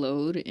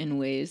explode in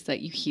ways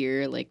that you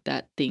hear, like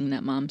that thing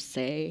that moms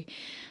say.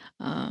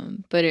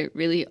 But it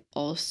really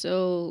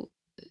also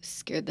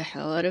scared the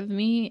hell out of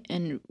me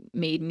and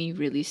made me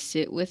really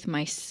sit with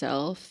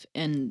myself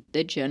and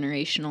the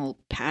generational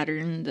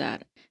pattern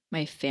that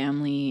my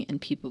family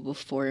and people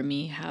before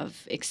me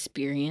have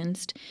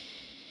experienced.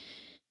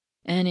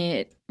 And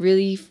it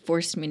really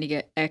forced me to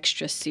get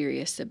extra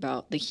serious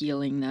about the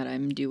healing that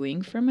I'm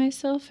doing for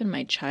myself and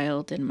my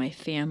child and my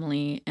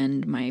family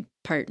and my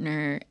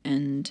partner.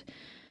 And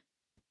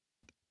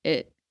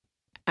it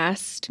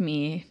asked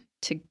me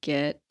to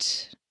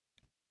get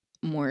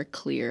more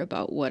clear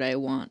about what I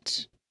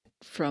want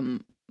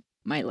from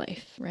my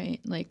life, right?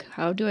 Like,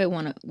 what do I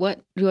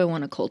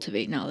want to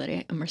cultivate now that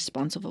I am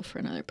responsible for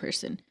another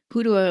person?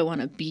 Who do I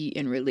want to be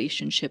in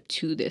relationship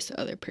to this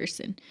other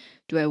person?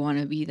 Do I want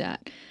to be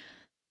that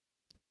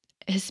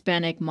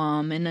Hispanic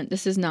mom? And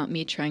this is not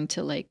me trying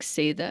to like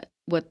say that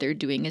what they're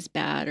doing is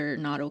bad or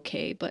not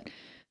okay, but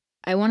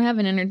I want to have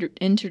an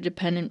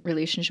interdependent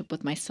relationship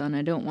with my son.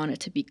 I don't want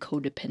it to be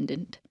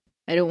codependent.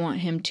 I don't want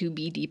him to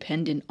be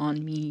dependent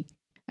on me.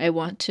 I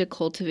want to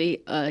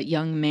cultivate a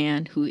young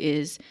man who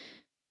is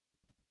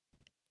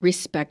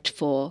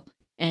respectful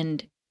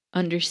and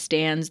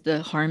understands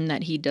the harm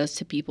that he does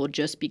to people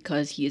just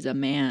because he is a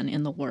man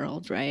in the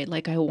world, right?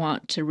 Like, I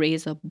want to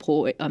raise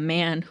a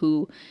man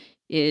who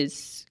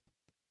is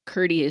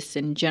courteous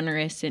and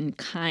generous and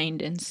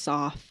kind and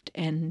soft,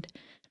 and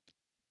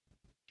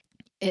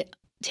it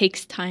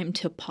takes time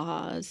to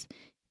pause,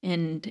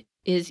 and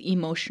is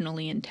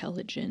emotionally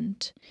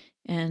intelligent,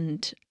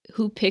 and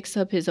who picks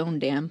up his own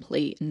damn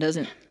plate and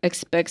doesn't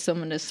expect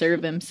someone to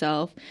serve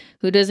himself,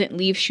 who doesn't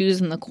leave shoes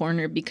in the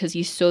corner because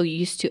he's so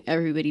used to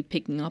everybody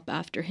picking up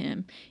after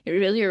him. It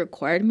really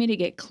required me to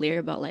get clear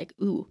about like,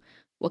 ooh,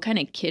 what kind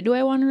of kid do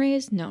I want to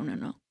raise?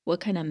 No.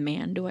 What kind of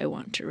man do I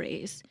want to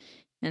raise?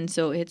 And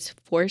so it's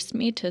forced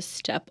me to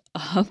step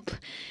up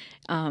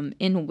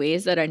in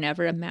ways that I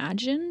never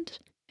imagined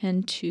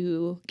and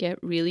to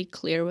get really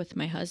clear with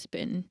my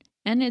husband.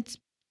 And it's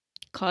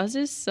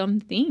causes some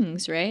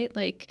things, right?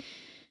 Like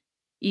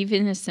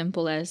even as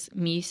simple as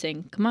me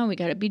saying, come on, we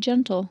got to be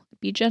gentle,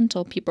 be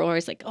gentle. People are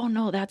always like, oh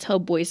no, that's how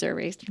boys are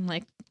raised. I'm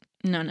like,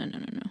 no, no, no,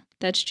 no, no.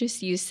 That's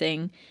just you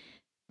saying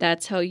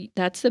that's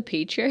that's the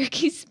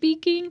patriarchy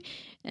speaking.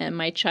 And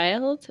my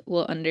child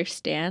will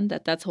understand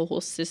that that's a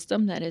whole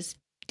system that is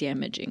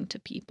damaging to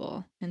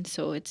people. And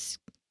so it's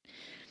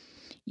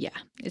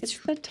It's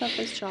the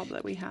toughest job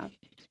that we have.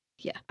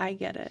 Yeah. I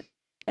get it.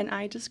 And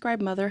I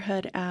describe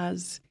motherhood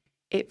as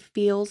it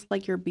feels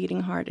like your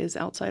beating heart is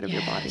outside of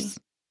your body. Yes.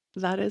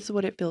 That is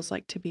what it feels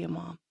like to be a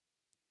mom.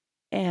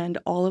 And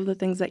all of the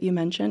things that you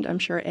mentioned, I'm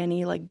sure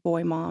any like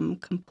boy mom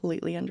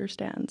completely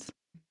understands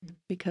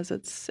because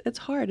it's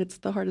hard. It's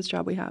the hardest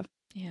job we have.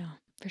 Yeah,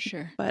 for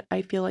sure. But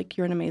I feel like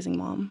you're an amazing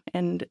mom,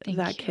 and Thank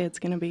that you. kid's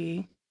going to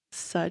be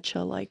such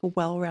a like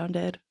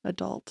well-rounded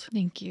adult.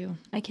 Thank you.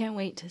 I can't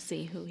wait to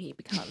see who he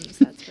becomes,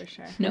 that's for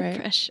sure. No Right.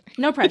 pressure.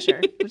 No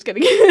pressure. I'm just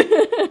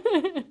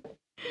kidding.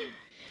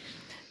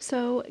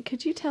 So,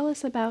 could you tell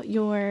us about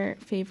your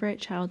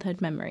favorite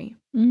childhood memory?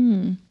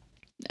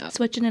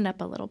 Switching it up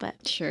a little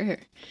bit. Sure.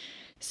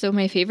 So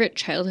my favorite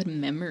childhood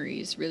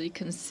memories really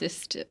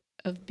consist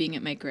of being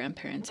at my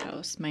grandparents'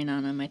 house, my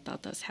nana, my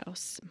tata's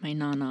house, my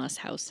nana's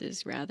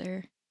houses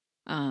rather.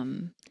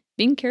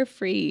 Being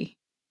carefree,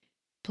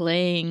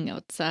 playing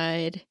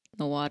outside in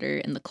the water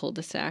in the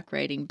cul-de-sac,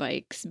 riding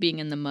bikes, being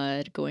in the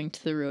mud, going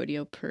to the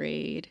rodeo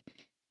parade,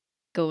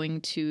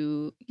 going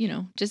to,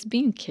 just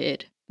being a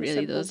kid. Really,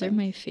 Simple those are things.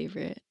 my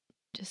favorite.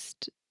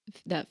 Just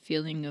that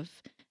feeling of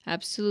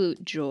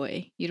absolute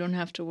joy. You don't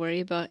have to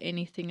worry about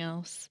anything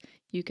else.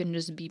 You can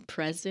just be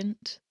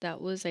present. That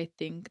was, I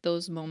think,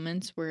 those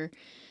moments were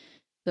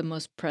the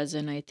most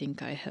present I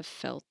think I have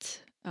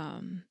felt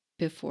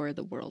before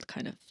the world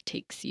kind of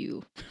takes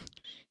you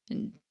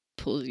and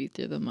pulls you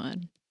through the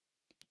mud.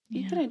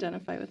 You Yeah. can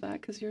identify with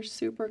that because you're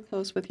super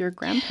close with your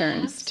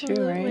grandparents too,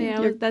 Absolutely.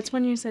 right? That's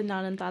when you said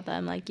Nana and Tata.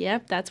 I'm like,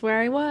 yep, that's where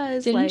I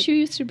was. Didn't you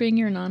used to bring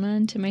your nana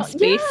into my Oh,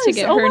 space to yes.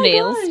 get Oh her my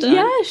nails gosh. done?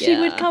 Yeah, she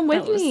would come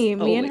with that was me.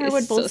 Me and her would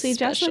always both so see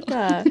special.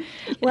 Jessica.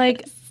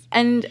 Like,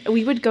 and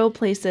we would go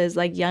places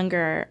like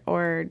younger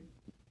or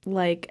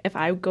like if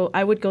I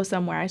would go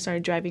somewhere. I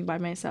started driving by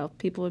myself.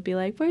 People would be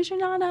like, "Where's your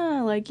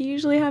nana?" Like, you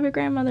usually have your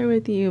grandmother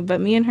with you,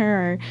 but me and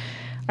her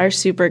are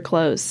super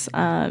close.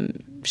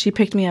 She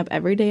picked me up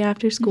every day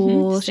after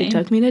school. She same.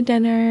 took me to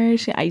dinner.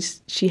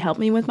 She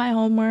helped me with my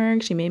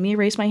homework. She made me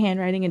erase my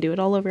handwriting and do it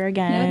all over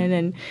again.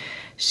 And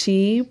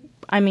she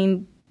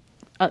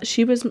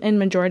was in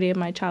majority of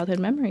my childhood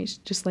memories,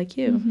 just like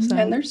you. So.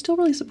 And they're still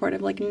really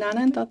supportive. Like Nana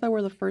and Tata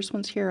were the first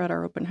ones here at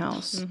our open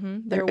house.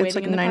 They're It's waiting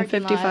like in the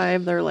parking lot.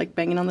 9:55. They're like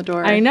banging on the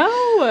door. I know.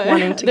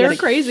 Wanting to They're get a-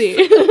 crazy.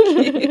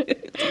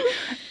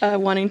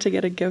 wanting to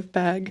get a gift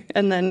bag,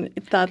 and then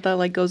Tata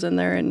like goes in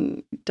there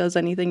and does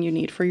anything you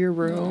need for your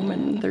room,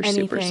 and they're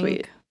super Anything.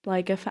 sweet.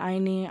 Like if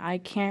I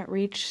can't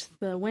reach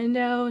the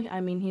window,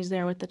 I mean, he's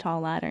there with the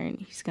tall ladder and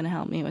he's going to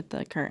help me with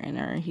the curtain,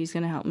 or he's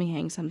going to help me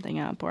hang something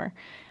up. Or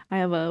I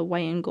have a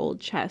white and gold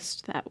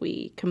chest that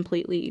we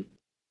completely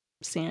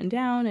sand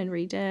down and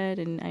redid.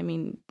 And I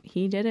mean,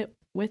 he did it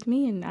with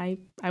me, and I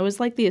was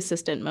like the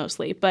assistant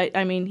mostly, but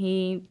I mean,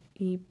 he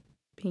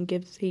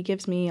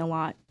gives me a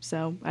lot.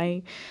 So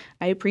I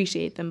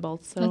appreciate them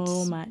both so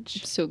That's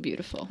much. So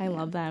beautiful. I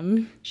love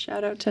them.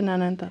 Shout out to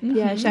Nana and Tata.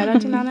 Yeah, shout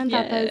out to Nana and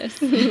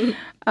Tatas. Yes.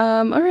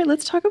 All right,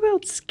 let's talk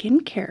about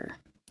skincare.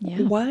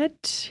 Yeah.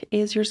 What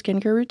is your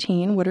skincare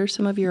routine? What are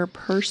some of your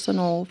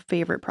personal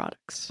favorite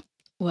products?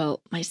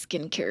 Well, my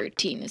skincare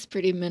routine is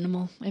pretty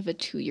minimal. I have a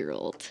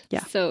 2-year-old.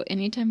 Yeah. So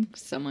anytime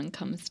someone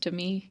comes to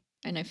me,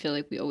 and I feel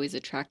like we always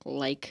attract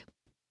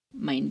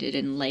like-minded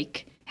and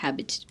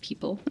like-habited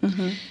people.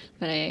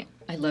 But I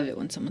love it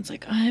when someone's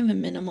like, I'm a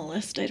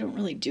minimalist. I don't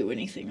really do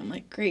anything. I'm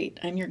like, great,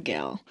 I'm your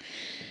gal.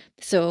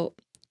 So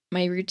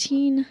my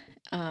routine,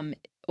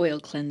 oil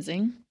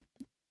cleansing.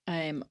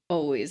 I'm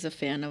always a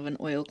fan of an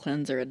oil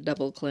cleanse or a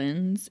double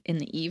cleanse in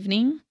the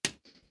evening.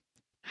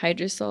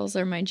 Hydrosols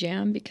are my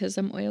jam because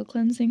I'm oil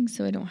cleansing,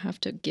 so I don't have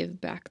to give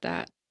back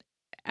that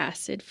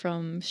acid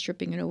from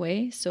stripping it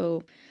away.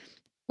 So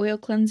oil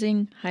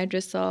cleansing,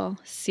 hydrosol,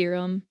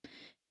 serum,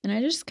 and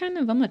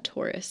I'm a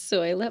Taurus,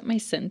 so I let my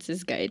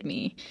senses guide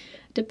me.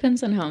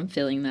 Depends on how I'm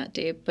feeling that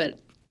day, but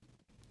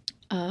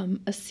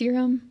a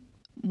serum,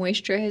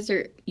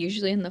 moisturizer,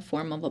 usually in the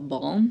form of a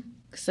balm,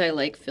 because I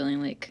like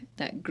feeling like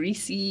that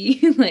greasy,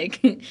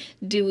 like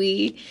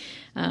dewy,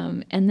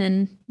 and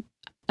then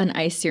an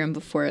eye serum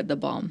before the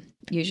balm.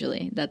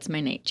 Usually, that's my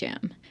night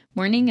jam.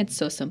 Morning, it's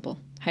so simple: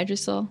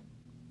 hydrosol,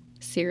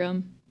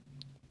 serum,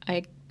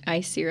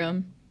 eye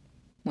serum,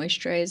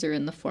 moisturizer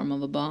in the form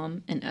of a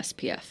balm, and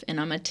SPF. And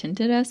I'm a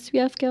tinted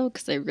SPF gal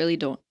because I really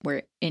don't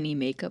wear any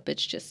makeup.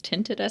 It's just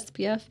tinted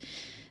SPF,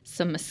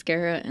 some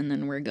mascara, and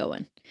then we're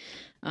going.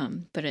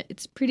 But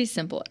it's pretty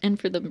simple. And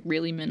for the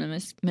really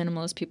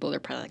minimalist people, they're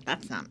probably like,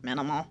 that's not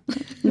minimal.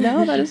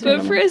 No, that is But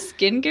for minimal. a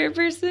skincare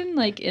person,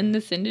 like in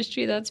this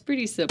industry, that's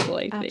pretty simple,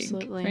 I think.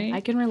 Absolutely. Right?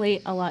 I can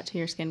relate a lot to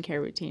your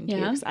skincare routine too,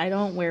 Yeah? because I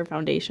don't wear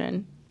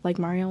foundation. Like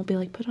Mario will be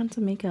like, put on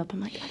some makeup. I'm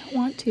like, I don't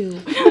want to.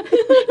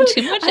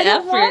 Too much I don't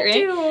effort, want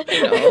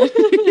right?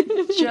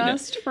 to.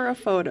 Just for a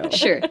photo.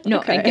 Sure. No,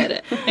 I Okay. get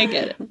it. I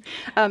get it.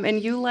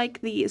 And you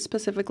like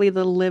specifically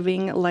the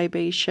Living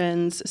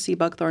Libations sea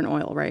buckthorn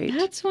oil, right?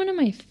 That's one of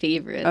my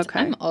favorites. Okay.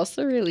 I'm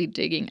also really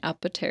digging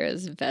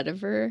Apotera's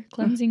vetiver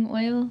cleansing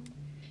oil.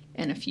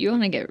 And if you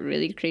want to get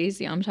really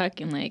crazy, I'm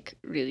talking like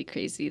really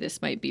crazy. This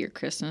might be your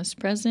Christmas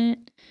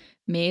present.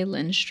 May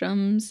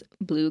Lindstrom's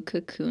Blue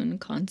Cocoon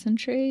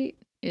Concentrate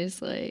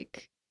is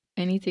like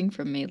anything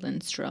from May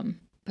Lindstrom.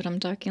 But I'm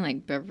talking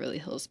like Beverly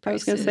Hills I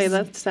was prices. going to say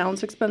that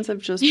sounds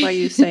expensive just by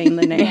you saying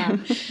the name. Yeah.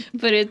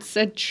 But it's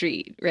a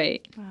treat,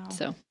 right? Wow.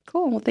 So,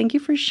 Cool. Well, thank you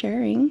for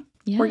sharing.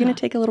 yeah. We're going to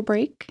take a little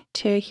break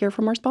to hear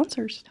from our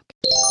sponsors.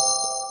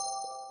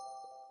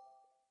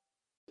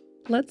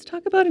 Let's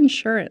talk about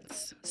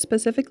insurance,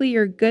 specifically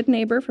your good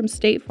neighbor from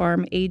State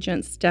Farm,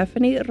 agent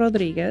Stephanie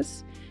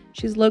Rodriguez.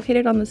 She's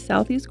located on the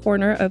southeast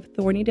corner of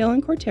Thornydale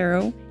and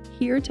Cortero,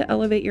 here to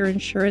elevate your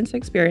insurance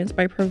experience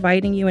by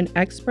providing you an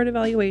expert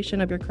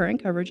evaluation of your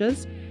current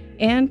coverages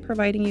and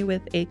providing you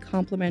with a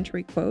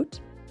complimentary quote.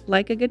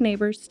 Like a good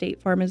neighbor,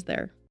 State Farm is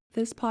there.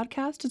 This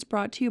podcast is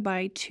brought to you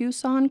by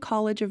Tucson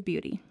College of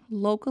Beauty.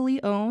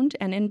 Locally owned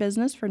and in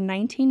business for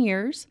 19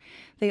 years,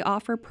 they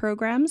offer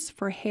programs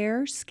for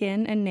hair,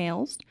 skin, and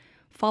nails.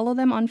 Follow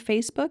them on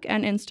Facebook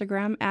and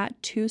Instagram at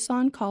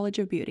Tucson College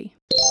of Beauty.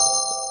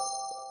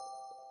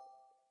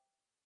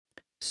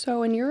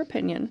 So, in your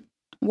opinion,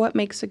 what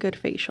makes a good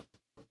facial?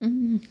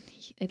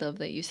 I love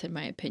that you said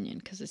my opinion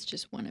because it's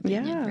just one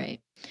opinion, Yeah. right?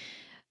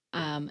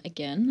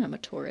 Again, I'm a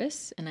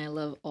Taurus and I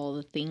love all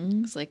the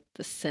things. Like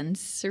the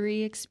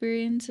sensory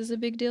experience is a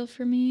big deal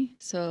for me.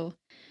 So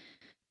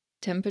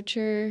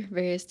temperature,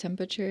 various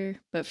temperature,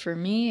 but for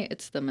me,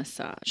 it's the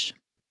massage.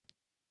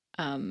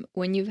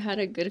 When you've had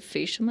a good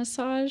facial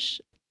massage,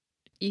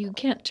 you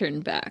can't turn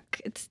back.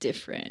 It's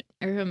different.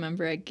 I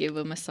remember I gave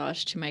a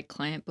massage to my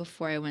client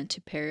before I went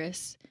to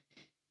Paris.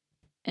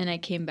 And I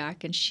came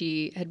back and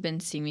she had been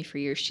seeing me for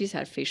years. She's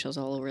had facials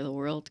all over the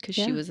world because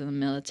she Yeah. was in the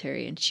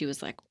military. And she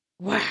was like,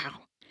 wow,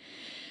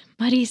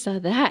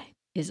 Marisa, that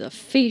is a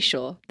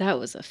facial. That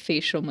was a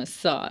facial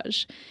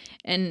massage.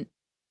 And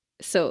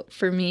so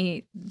for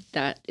me,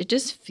 that it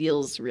just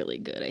feels really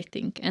good, I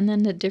think. And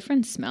then the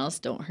different smells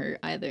don't hurt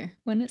either.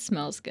 When it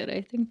smells good,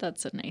 I think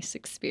that's a nice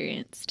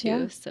experience too.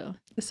 Yeah. So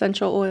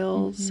Essential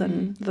oils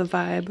and the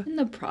vibe. and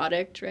the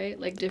product, right?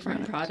 Like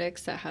different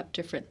products that have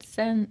different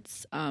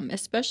scents,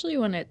 especially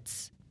when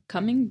it's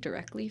coming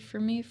directly for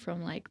me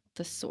from like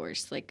the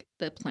source, like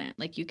the plant.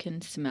 Like you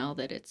can smell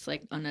that it's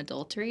like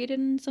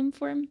unadulterated in some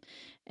form.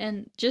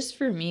 And just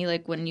for me,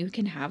 like when you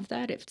can have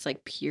that, if it's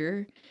like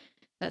pure,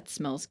 that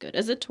smells good.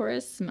 As a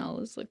Taurus, smell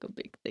is like a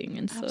big thing.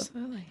 And so,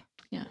 Absolutely.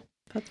 yeah,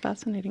 That's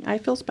fascinating. I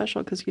feel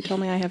special because you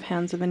told me I have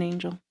hands of an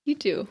angel. you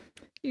do.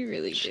 You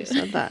really She do.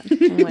 said that.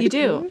 I'm like, You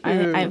do.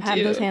 I've had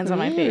those hands on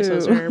my face.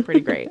 Those Ooh. were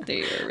pretty great.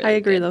 They are really I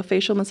agree, good. though.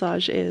 Facial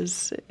massage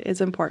is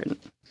important.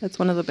 That's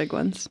one of the big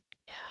ones.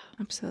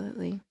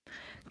 Absolutely.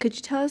 Could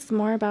you tell us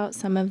more about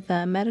some of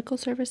the medical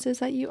services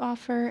that you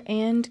offer?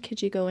 And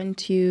could you go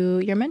into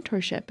your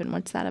mentorship and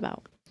what's that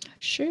about?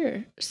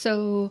 Sure.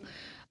 So,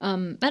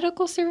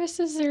 medical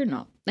services are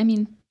not, I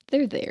mean,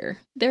 they're there.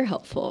 They're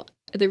helpful.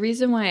 The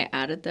reason why I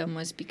added them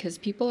was because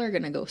people are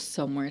going to go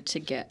somewhere to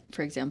get,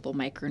 for example,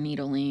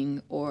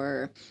 microneedling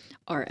or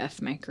RF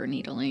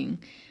microneedling.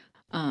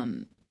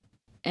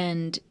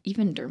 And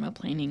even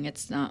dermaplaning,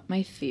 it's not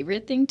my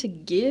favorite thing to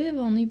give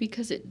only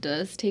because it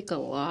does take a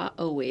lot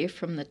away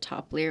from the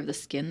top layer of the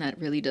skin that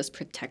really does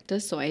protect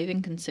us. So I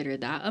even consider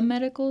that a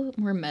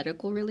more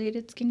medical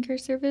related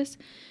skincare service,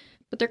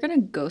 but they're going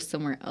to go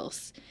somewhere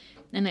else.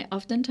 And I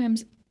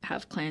oftentimes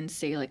have clients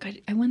say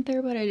like, I went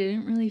there, but I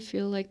didn't really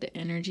feel like the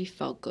energy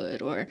felt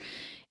good,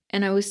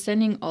 and I was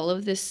sending all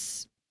of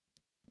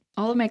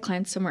my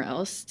clients somewhere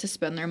else to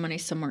spend their money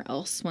somewhere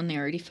else when they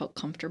already felt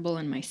comfortable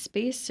in my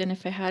space. And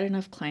if I had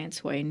enough clients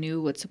who I knew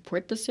would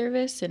support the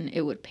service and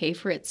it would pay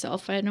for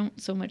itself, I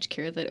don't so much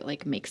care that it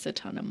like makes a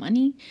ton of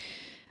money.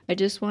 I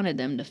just wanted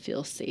them to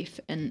feel safe.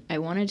 And I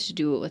wanted to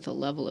do it with a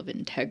level of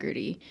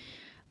integrity,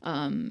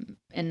 and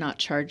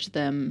not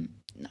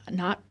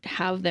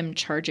have them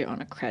charge it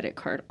on a credit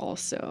card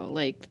also.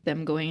 Like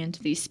them going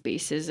into these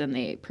spaces and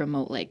they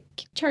promote like,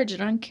 charge it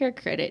on care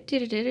credit, do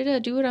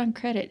it on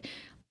credit.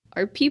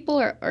 Our people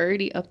are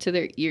already up to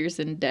their ears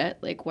in debt.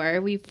 Like, why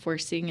are we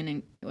forcing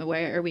and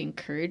why are we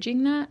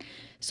encouraging that?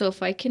 So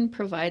if I can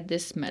provide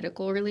this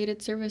medical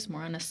related service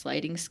more on a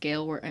sliding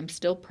scale where I'm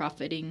still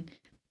profiting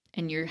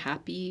and you're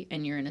happy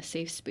and you're in a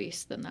safe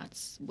space, then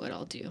that's what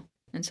I'll do.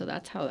 And so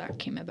that's how that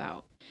came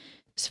about.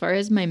 As far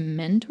as my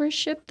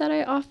mentorship that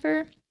I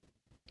offer,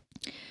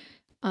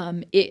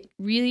 It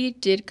really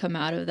did come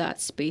out of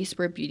that space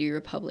where Beauty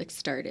Republic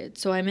started.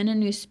 So I'm in a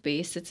new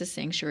space. It's a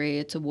sanctuary.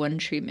 It's a one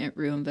treatment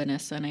room.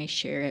 Vanessa and I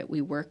share it.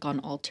 We work on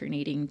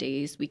alternating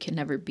days. We can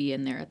never be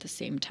in there at the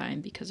same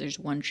time because there's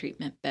one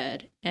treatment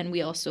bed. And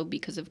we also,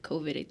 because of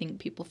COVID, I think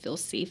people feel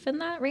safe in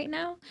that right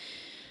now.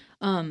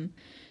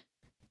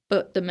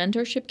 But the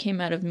mentorship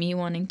came out of me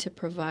wanting to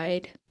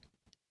provide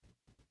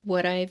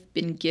what I've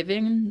been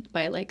given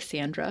by like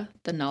Sandra,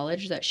 the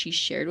knowledge that she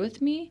shared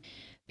with me.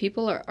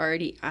 People are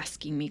already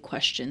asking me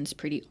questions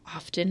pretty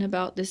often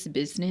about this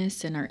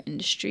business and our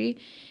industry.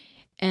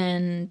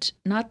 And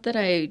not that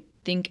I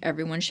think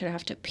everyone should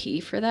have to pay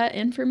for that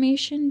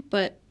information,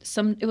 but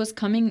it was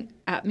coming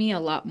at me a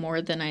lot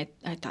more than I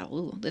thought,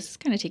 oh, this is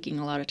kind of taking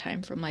a lot of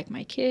time from like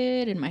my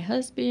kid and my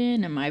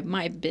husband and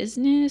my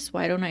business.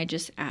 Why don't I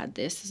just add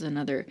this as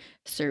another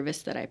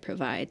service that I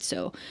provide?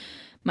 So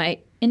my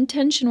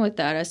intention with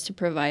that is to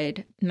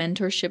provide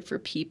mentorship for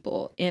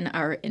people in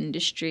our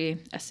industry,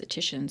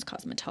 estheticians,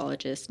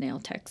 cosmetologists, nail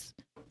techs,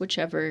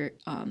 whichever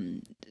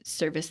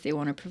service they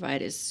want to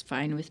provide is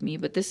fine with me.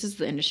 But this is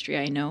the industry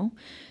I know.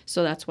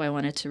 So that's why I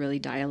wanted to really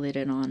dial it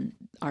in on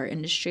our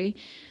industry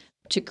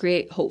to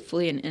create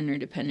hopefully an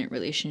interdependent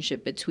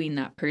relationship between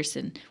that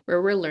person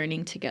where we're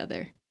learning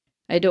together.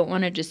 I don't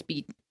want to just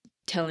be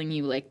telling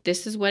you like,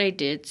 this is what I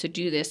did, so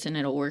do this and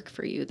it'll work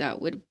for you.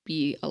 That would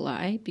be a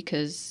lie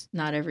because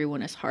not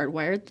everyone is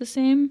hardwired the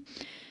same.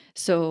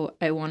 So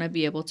I want to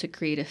be able to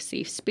create a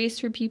safe space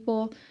for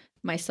people,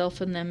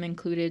 myself and them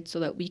included, so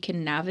that we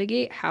can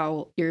navigate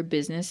how your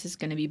business is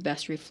going to be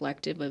best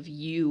reflective of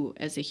you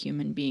as a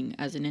human being,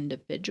 as an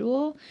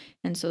individual,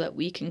 and so that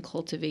we can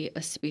cultivate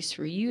a space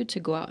for you to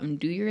go out and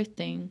do your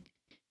thing,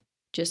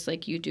 just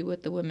like you do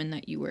with the women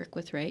that you work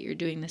with, right? You're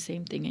doing the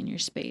same thing in your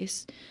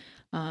space.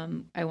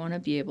 I want to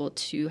be able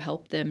to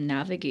help them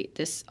navigate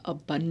this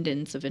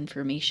abundance of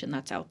information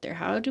that's out there.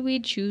 How do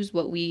we choose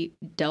what we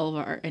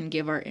delve and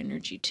give our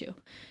energy to?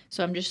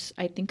 So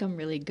I think I'm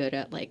really good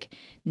at like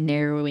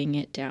narrowing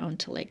it down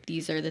to like,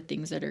 these are the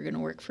things that are going to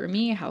work for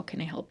me. How can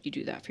I help you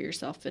do that for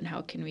yourself? And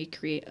how can we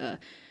create a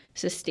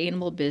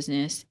sustainable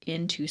business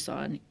in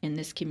Tucson, in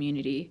this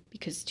community?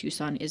 Because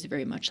Tucson is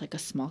very much like a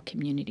small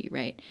community,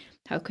 right?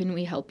 How can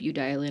we help you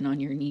dial in on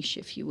your niche,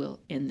 if you will,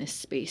 in this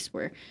space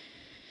where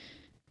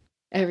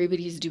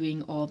everybody's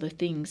doing all the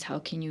things? How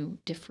can you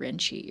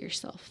differentiate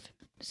yourself?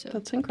 So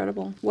That's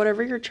incredible.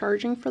 Whatever you're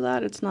charging for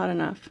that, it's not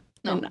enough.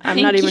 No, And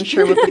I'm not even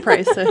sure what the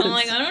price is. I'm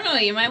like, I don't know.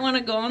 You might want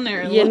to go on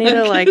there and You need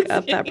to look. like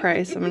up that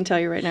price. I'm gonna tell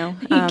you right now.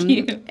 Thank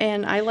you.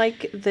 And I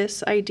like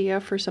this idea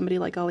for somebody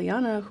like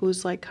Aliana,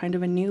 who's like kind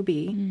of a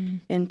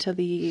newbie into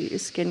the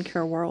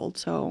skincare world.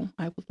 So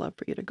I would love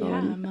for you to go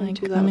and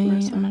do that.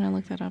 I'm gonna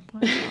look that up.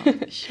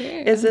 Sure.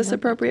 Is this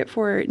appropriate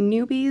for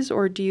newbies,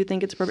 or do you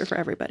think it's appropriate for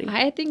everybody?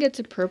 I think it's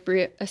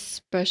appropriate,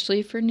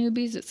 especially for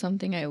newbies. It's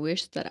something I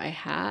wish that I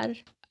had.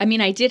 I mean,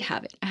 I did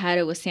have it. I had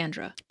it with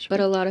Sandra. Sure. But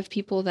a lot of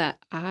people that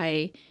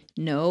I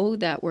know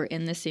that were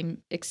in the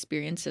same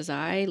experience as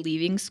I,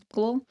 leaving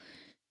school,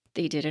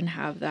 they didn't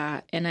have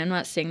that. And I'm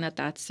not saying that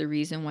that's the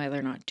reason why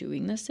they're not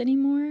doing this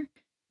anymore.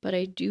 But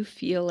I do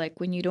feel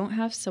like when you don't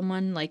have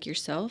someone like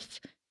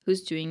yourself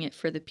who's doing it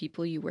for the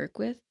people you work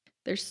with,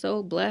 they're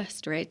so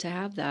blessed, right, to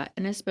have that.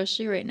 And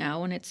especially right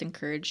now when it's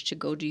encouraged to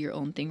go do your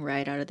own thing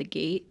right out of the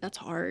gate, that's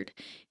hard.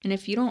 And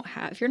if you're not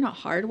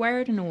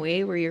hardwired in a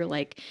way where you're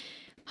like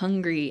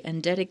hungry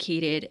and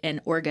dedicated and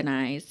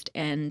organized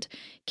and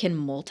can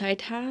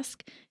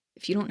multitask,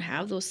 if you don't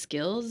have those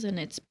skills, and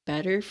it's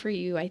better for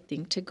you, I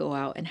think, to go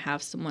out and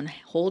have someone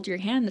hold your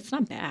hand. It's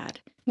not bad.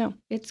 No.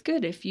 It's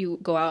good if you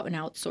go out and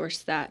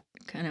outsource that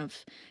kind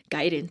of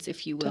guidance,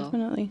 if you will.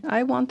 Definitely.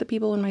 I want the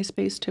people in my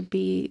space to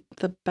be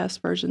the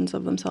best versions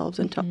of themselves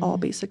and to all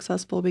be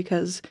successful,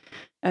 because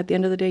at the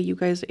end of the day, you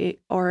guys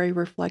are a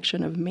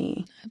reflection of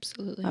me.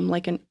 Absolutely. I'm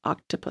like an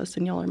octopus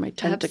and y'all are my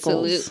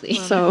tentacles. Absolutely.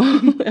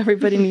 So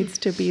everybody needs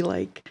to be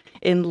like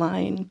in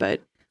line.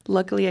 But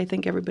luckily, I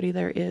think everybody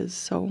there is.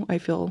 So I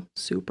feel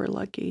super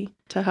lucky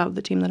to have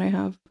the team that I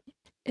have.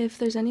 If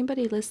there's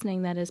anybody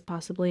listening that is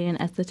possibly an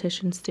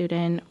esthetician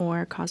student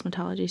or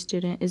cosmetology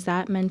student, is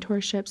that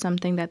mentorship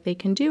something that they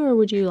can do, or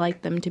would you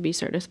like them to be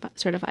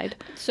certified?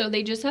 So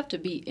they just have to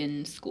be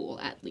in school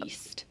at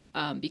least,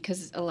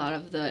 because a lot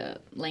of the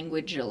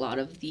language, a lot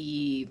of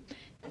the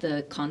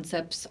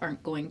concepts they're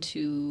not going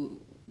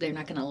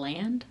to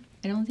land,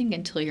 I don't think,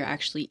 until you're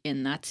actually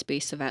in that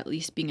space of at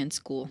least being in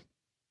school.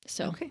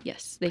 So okay.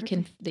 Yes, they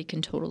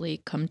can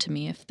totally come to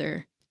me if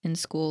they're in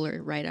school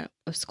or right out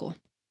of school.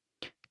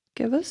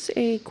 Give us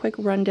a quick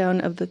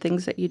rundown of the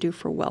things that you do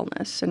for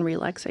wellness and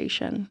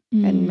relaxation,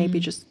 and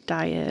maybe just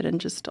diet and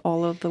just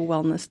all of the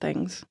wellness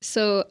things.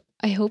 So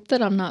I hope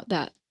that I'm not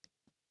that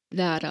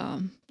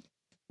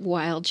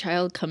wild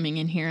child coming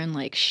in here and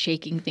like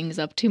shaking things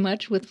up too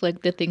much with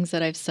like the things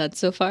that I've said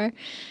so far.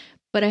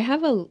 But I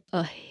have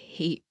a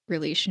hate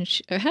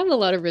relationship. I have a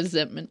lot of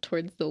resentment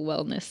towards the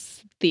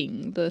wellness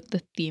thing,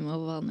 the theme of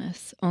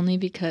wellness, only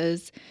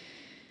because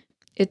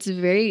it's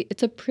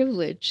a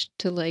privilege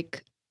to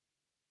like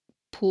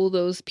pull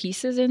those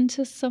pieces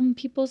into some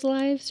people's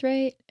lives,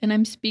 right? And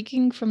I'm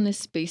speaking from this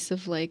space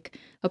of like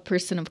a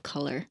person of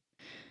color.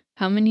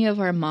 How many of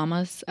our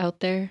mamas out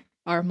there,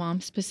 our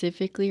moms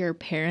specifically, or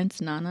parents,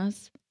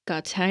 nanas,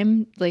 got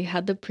time, like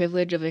had the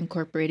privilege of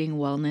incorporating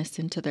wellness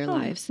into their Oh,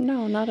 lives?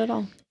 no, not at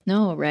all.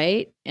 No,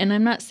 right? And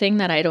I'm not saying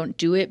that I don't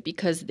do it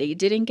because they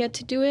didn't get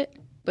to do it,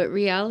 but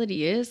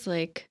reality is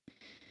like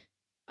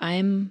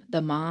I'm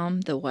the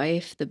mom, the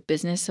wife, the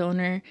business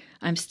owner.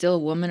 I'm still a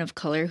woman of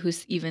color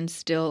who's even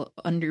still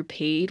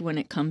underpaid when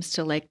it comes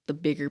to like the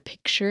bigger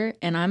picture.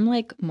 And I'm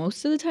like,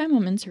 most of the time,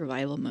 I'm in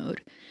survival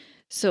mode.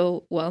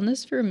 So,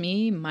 wellness for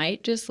me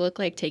might just look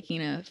like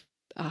taking a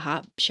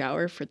hot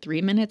shower for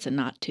 3 minutes and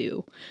not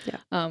two. Yeah.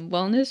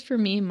 Wellness for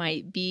me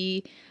might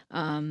be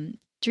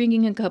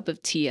drinking a cup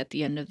of tea at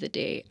the end of the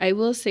day. I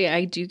will say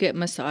I do get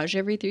massage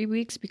every 3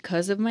 weeks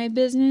because of my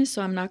business.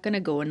 So I'm not going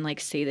to go and like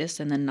say this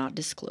and then not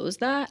disclose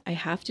that. I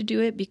have to do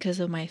it because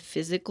of my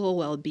physical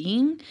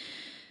well-being.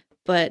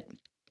 But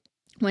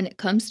when it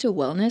comes to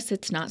wellness,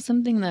 it's not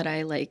something that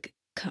I like.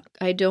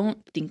 I don't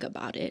think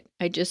about it.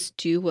 I just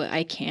do what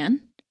I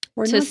can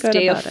We're to not good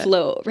stay about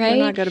afloat, it. right?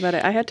 We're not good about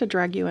it. I had to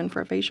drag you in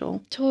for a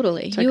facial.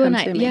 Totally. to You come and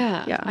I, see me.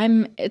 yeah.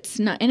 Yeah. It's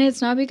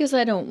not because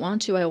I don't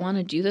want to. I want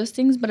to do those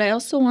things, but I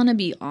also want to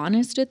be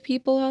honest with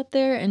people out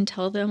there and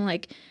tell them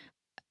like,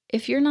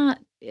 if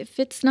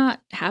it's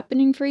not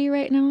happening for you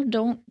right now,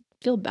 don't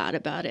feel bad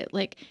about it.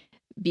 Like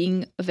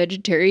being a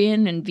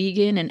vegetarian and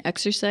vegan and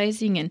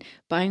exercising and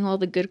buying all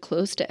the good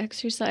clothes to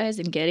exercise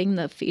and getting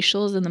the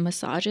facials and the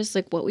massages,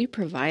 like what we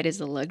provide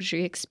is a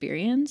luxury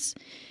experience.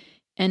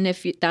 And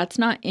if that's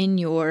not in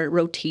your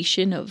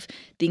rotation of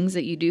things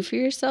that you do for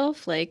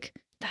yourself, like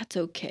that's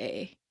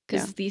okay.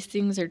 Because Yeah. these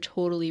things are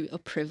totally a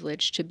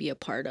privilege to be a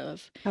part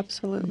of.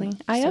 Absolutely.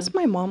 I So- asked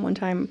my mom one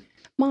time,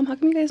 Mom, how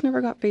come you guys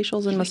never got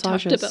facials and We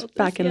talked massages about this,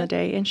 back in yeah. the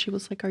day? And she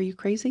was like, are you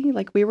crazy?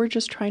 Like, we were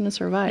just trying to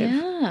survive.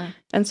 Yeah.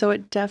 And so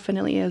it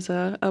definitely is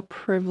a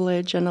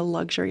privilege and a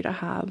luxury to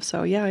have.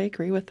 So, yeah, I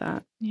agree with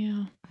that.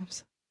 Yeah.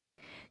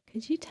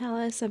 Could you tell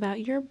us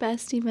about your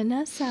bestie,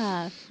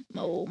 Vanessa?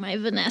 Oh, my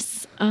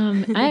Vanessa.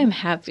 I am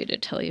happy to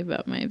tell you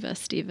about my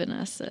bestie,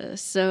 Vanessa.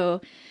 So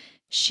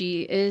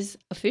she is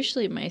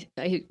officially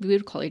we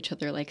would call each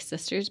other like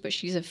sisters, but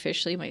she's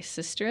officially my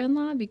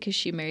sister-in-law because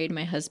she married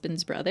my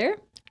husband's brother.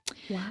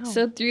 Wow.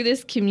 So through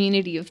this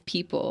community of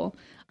people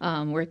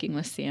working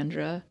with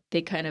Sandra,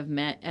 they kind of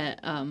met at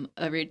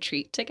a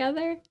retreat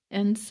together.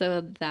 And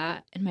so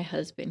that, and my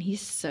husband,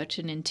 he's such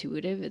an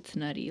intuitive. It's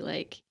nutty.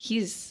 Like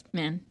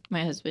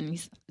my husband,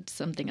 he's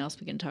something else.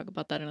 We can talk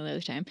about that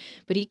another time.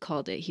 But he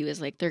called it. He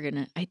was like,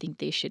 I think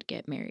they should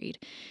get married.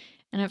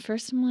 And at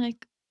first I'm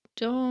like,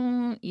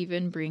 don't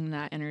even bring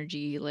that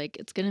energy. Like,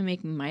 it's going to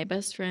make my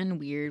best friend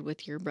weird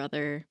with your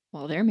brother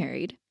while they're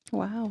married.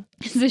 Wow.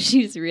 So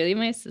she's really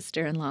my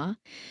sister-in-law.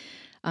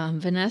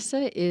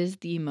 Vanessa is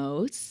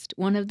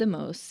one of the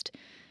most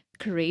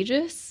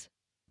courageous,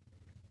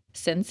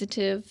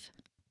 sensitive,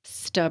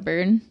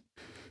 stubborn,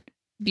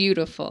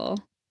 beautiful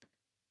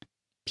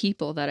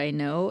people that I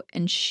know.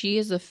 And she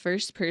is the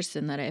first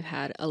person that I've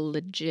had a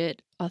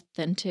legit,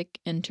 authentic,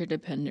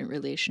 interdependent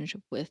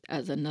relationship with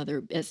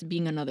as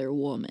being another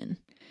woman.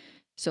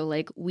 So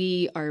like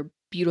we are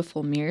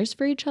beautiful mirrors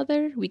for each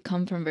other. We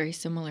come from very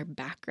similar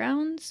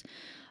backgrounds.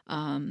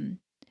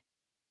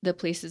 The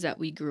places that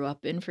we grew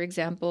up in, for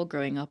example,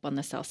 growing up on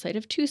the south side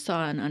of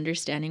Tucson,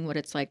 understanding what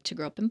it's like to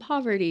grow up in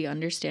poverty,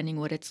 understanding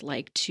what it's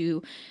like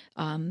to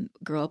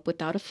grow up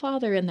without a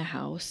father in the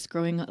house,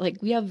 growing up,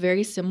 like we have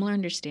very similar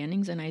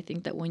understandings. And I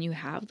think that when you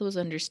have those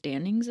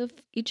understandings of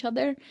each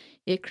other,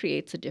 it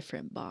creates a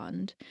different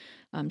bond.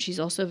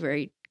 She's also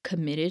very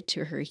committed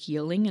to her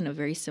healing in a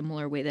very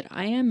similar way that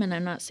I am. And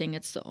I'm not saying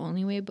it's the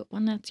only way, but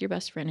when that's your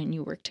best friend and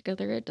you work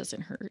together, it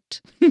doesn't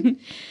hurt.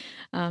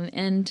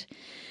 And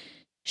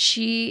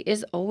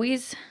she's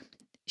always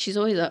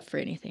up for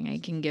anything. I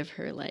can give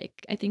her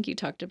I think you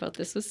talked about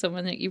this with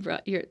someone that you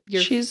brought your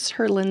She's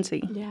her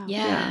Lindsay.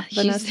 Yeah.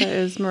 Vanessa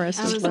is I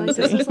Marissa's was like,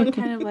 Lindsay. this is like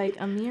kind of like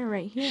a mirror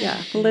right here.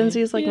 Yeah.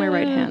 Lindsay is like my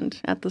right Yeah. hand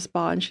at the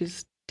spa, and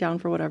she's down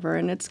for whatever.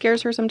 And it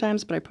scares her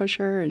sometimes, but I push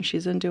her, and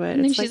she's into it. And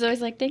then It's she's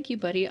always like, thank you,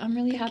 buddy. I'm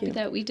really Thank happy you.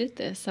 that we did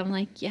this. I'm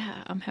like,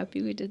 yeah, I'm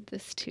happy we did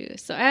this too.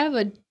 So I have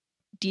a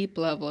deep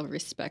level of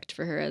respect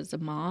for her as a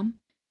mom,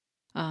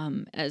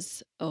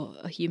 as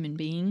a human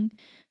being.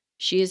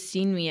 She has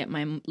seen me at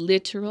my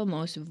literal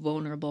most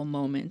vulnerable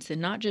moments,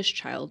 and not just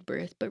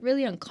childbirth, but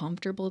really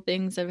uncomfortable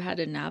things I've had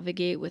to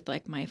navigate with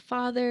like my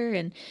father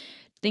and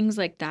things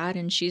like that.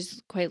 And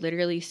she's quite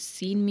literally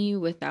seen me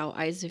without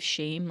eyes of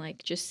shame,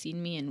 like just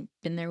seen me and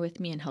been there with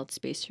me and held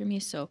space for me.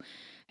 So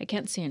I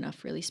can't say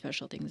enough really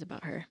special things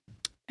about her.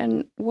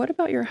 And what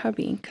about your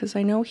hubby? Because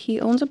I know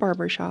he owns a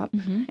barber shop.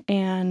 Mm-hmm.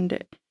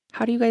 And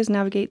how do you guys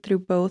navigate through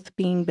both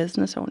being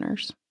business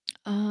owners?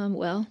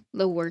 Well,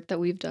 the work that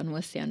we've done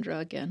with Sandra,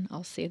 again,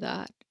 I'll say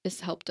that,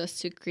 has helped us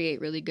to create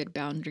really good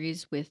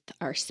boundaries with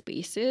our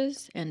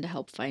spaces and to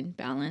help find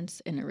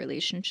balance in a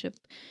relationship.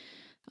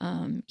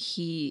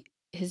 He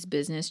his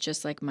business,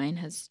 just like mine,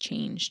 has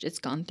changed. It's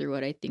gone through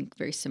what I think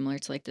very similar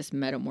to like this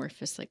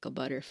metamorphosis, like a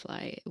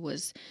butterfly. It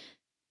was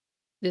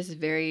this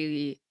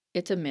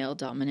it's a male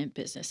dominant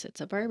business.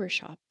 It's a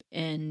barbershop,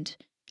 and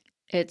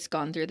it's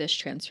gone through this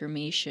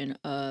transformation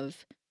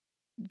of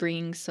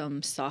bringing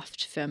some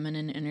soft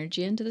feminine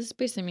energy into the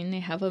space. I mean, they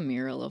have a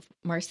mural of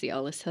Marcy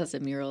Ellis has a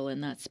mural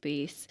in that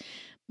space.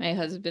 My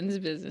husband's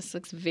business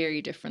looks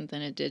very different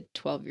than it did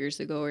 12 years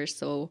ago or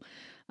so.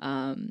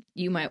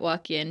 You might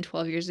walk in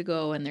 12 years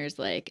ago and there's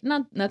like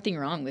nothing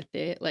wrong with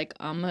it. Like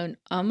I'm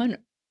an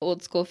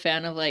old school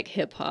fan of like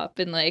hip hop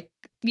and like,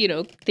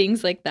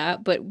 things like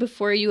that. But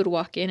before you would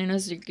walk in, and it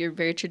was your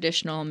very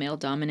traditional male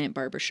dominant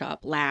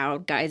barbershop,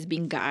 loud guys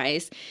being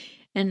guys.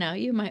 And now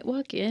you might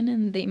walk in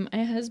and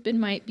my husband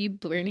might be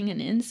burning an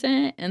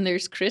incense and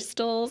there's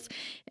crystals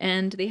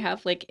and they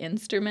have like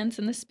instruments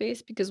in the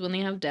space, because when they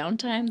have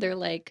downtime, they're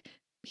like,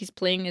 he's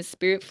playing his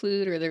spirit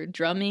flute or they're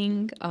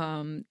drumming.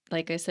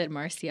 Like I said,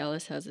 Marcy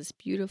Ellis has this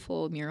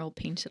beautiful mural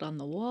painted on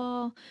the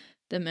wall.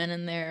 The men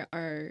in there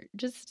are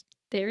just,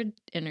 their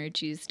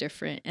energy is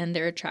different and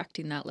they're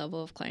attracting that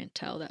level of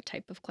clientele, that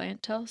type of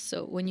clientele.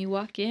 So when you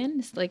walk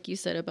in, it's like you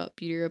said about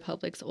Beauty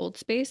Republic's old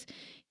space,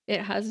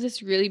 it has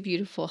this really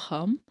beautiful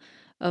hum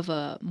of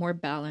a more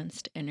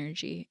balanced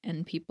energy,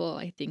 and people,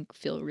 I think,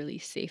 feel really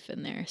safe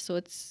in there. So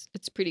it's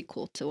pretty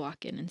cool to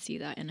walk in and see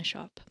that in a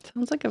shop.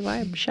 Sounds like a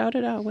vibe. Shout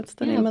it out. What's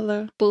the name of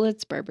the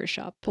Bullets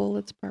Barbershop?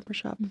 Bullets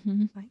Barbershop.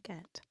 Mm-hmm. Like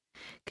it.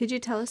 Could you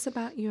tell us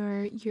about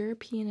your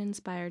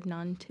European-inspired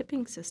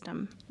non-tipping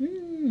system?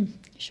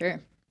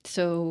 Sure.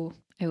 So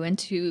I went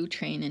to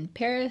train in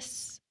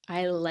Paris.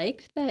 I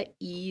like the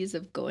ease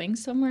of going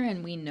somewhere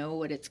and we know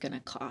what it's going to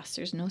cost.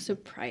 There's no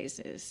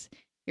surprises.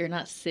 You're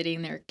not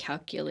sitting there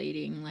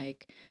calculating,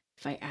 like,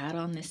 if I add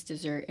on this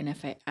dessert and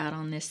if I add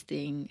on this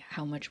thing,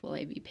 how much will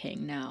I be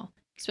paying now?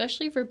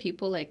 Especially for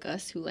people like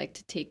us who like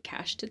to take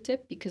cash to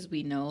tip because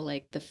we know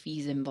like the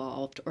fees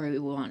involved, or we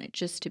want it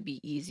just to be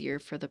easier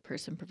for the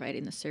person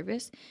providing the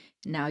service.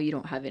 Now you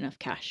don't have enough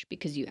cash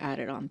because you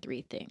added on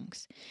 3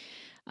 things.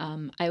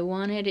 I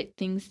wanted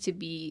things to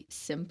be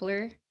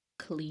simpler,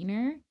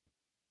 cleaner.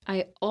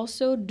 I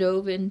also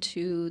dove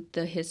into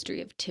the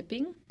history of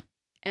tipping,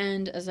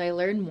 and as I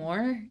learned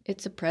more,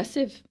 it's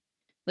oppressive.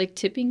 Like,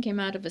 tipping came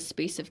out of a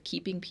space of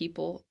keeping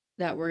people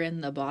that were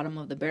in the bottom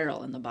of the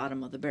barrel, in the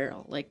bottom of the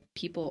barrel. Like,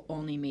 people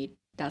only made,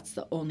 that's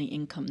the only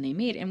income they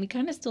made. And we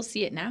kind of still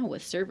see it now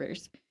with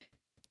servers.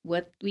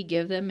 What we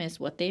give them is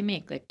what they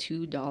make, like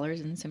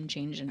 $2 and some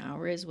change an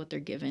hour is what they're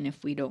given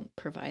if we don't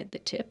provide the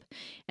tip.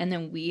 And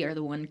then we are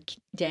the one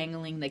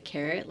dangling the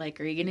carrot,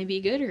 like, are you going to be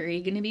good or are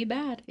you going to be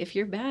bad? If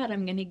you're bad,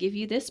 I'm going to give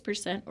you this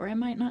percent, or I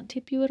might not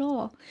tip you at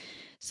all.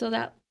 So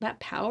that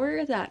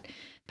power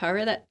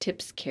that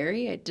tips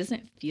carry, it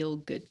doesn't feel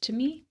good to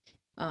me.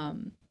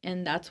 And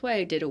that's why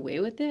I did away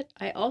with it.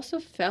 I also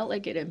felt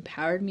like it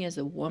empowered me as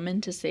a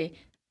woman to say,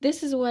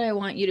 this is what I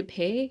want you to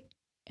pay,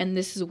 and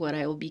this is what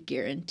I will be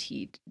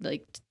guaranteed,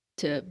 like,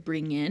 to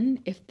bring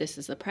in if this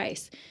is the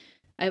price.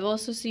 I've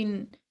also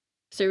seen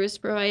service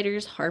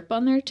providers harp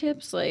on their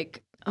tips,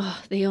 like,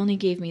 oh, they only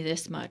gave me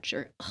this much,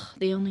 or oh,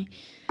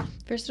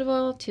 First of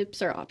all,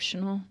 tips are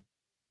optional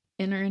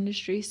in our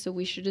industry, so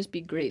we should just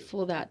be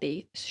grateful that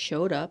they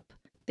showed up,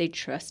 they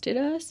trusted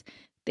us,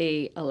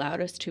 they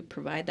allowed us to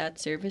provide that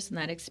service and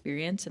that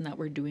experience, and that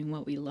we're doing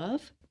what we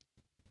love.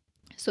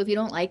 So if you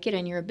don't like it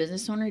and you're a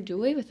business owner, do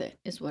away with it,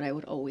 is what I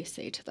would always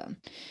say to them.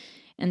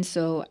 And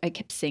so I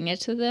kept saying it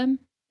to them,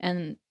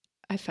 and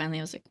I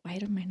was like, why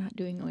am I not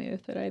doing away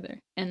with it either?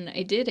 And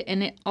I did.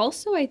 And it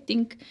also, I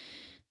think,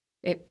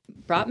 it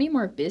brought me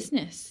more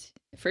business.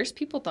 First,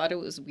 people thought it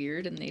was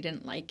weird and they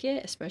didn't like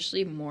it,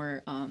 especially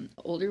more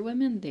older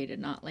women. They did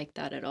not like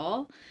that at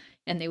all.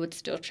 And they would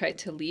still try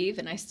to leave.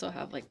 And I still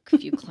have like a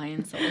few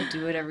clients that will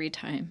do it every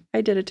time. I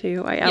did it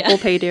too. I Apple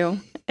paid you.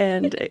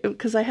 And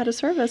because I had a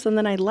service and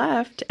then I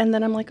left, and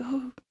then I'm like,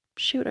 oh,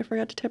 shoot, I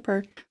forgot to tip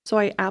her. So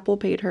I Apple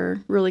paid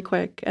her really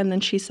quick, and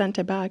then she sent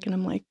it back, and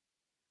I'm like,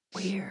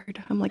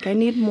 weird. I'm like, I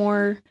need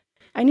more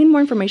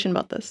information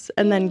about this.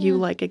 And then you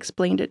like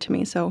explained it to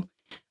me. So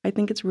I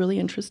think it's really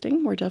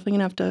interesting. We're definitely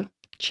gonna have to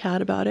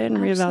chat about it and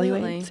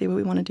reevaluate and see what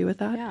we want to do with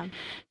that. Yeah.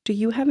 Do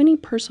you have any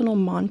personal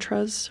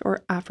mantras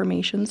or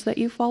affirmations that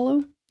you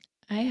follow?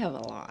 I have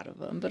a lot of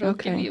them, but I'll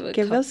give you a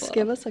couple.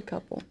 Give us a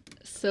couple.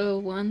 So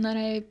one that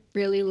I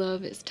really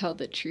love is tell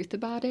the truth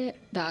about it.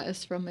 That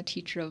is from a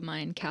teacher of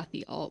mine,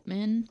 Kathy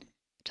Altman.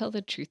 Tell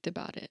the truth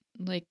about it.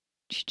 Like,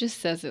 she just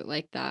says it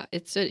like that.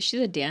 She's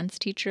a dance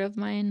teacher of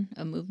mine,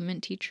 a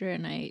movement teacher,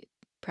 and I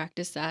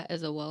practice that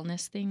as a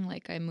wellness thing.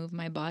 Like, I move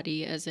my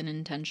body as an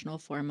intentional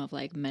form of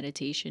like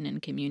meditation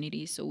and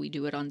community. So we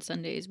do it on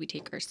Sundays. We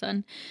take our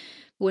son.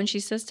 But when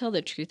she says tell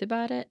the truth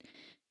about it,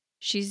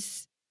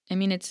 it's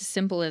as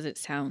simple as it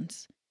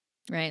sounds,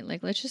 right?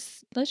 Like, let's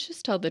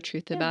just tell the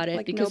truth about it,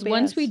 like because no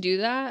once we BS. do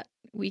that,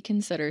 we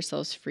can set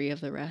ourselves free of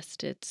the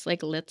rest. It's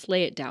like, let's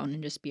lay it down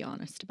and just be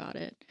honest about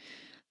it.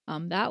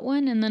 That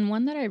one. And then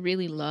one that I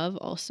really love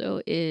also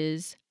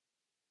is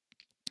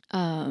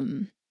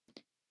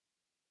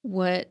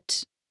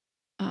what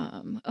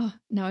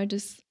Now it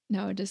just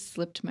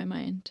slipped my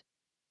mind.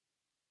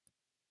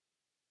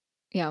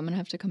 Yeah, I'm gonna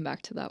have to come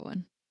back to that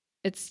one.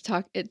 It's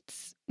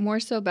more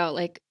so about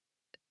like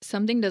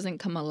something doesn't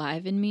come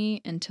alive in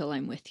me until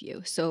I'm with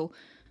you. So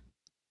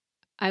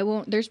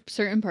there's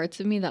certain parts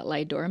of me that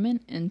lie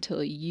dormant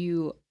until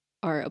you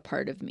are a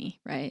part of me,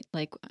 right?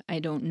 Like I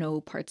don't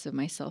know parts of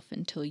myself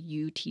until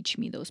you teach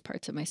me those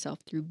parts of myself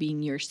through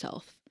being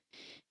yourself.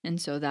 And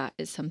so that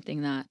is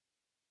something that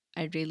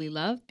I really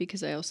love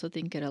because I also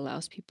think it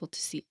allows people to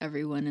see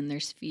everyone in their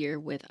sphere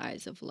with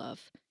eyes of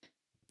love.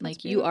 That's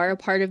Like you are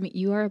beautiful. a part of me.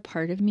 You are a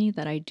part of me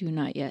that I do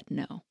not yet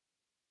know.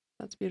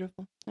 That's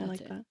beautiful. I That's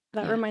like it. that.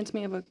 That Yeah. reminds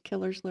me of a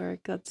Killer's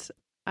lyric. That's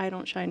I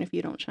don't shine if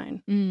you don't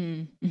shine.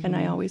 Mm-hmm. And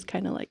I always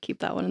kind of like keep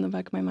that one in the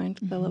back of my mind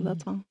because I love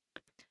that song.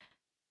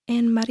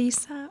 And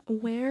Marisa,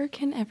 where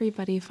can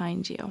everybody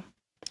find you?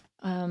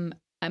 I'm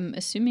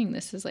assuming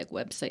this is like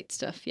website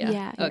stuff. Yeah.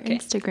 Yeah, your Okay.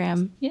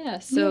 Instagram. Yeah.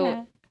 So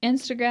Yeah.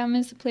 Instagram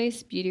is the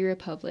place,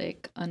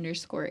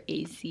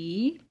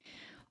 beautyrepublic_AZ,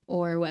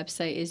 or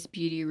website is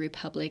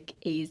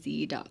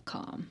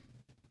beautyrepublicaz.com.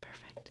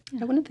 Perfect.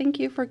 I want to thank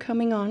you for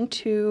coming on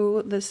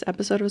to this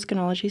episode of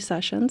Skinology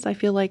Sessions. I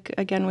feel like,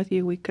 again, with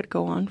you, we could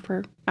go on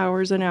for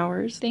hours and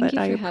hours, Thank but you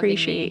I for having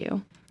appreciate me.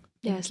 you.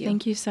 Yes,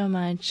 thank you so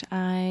much.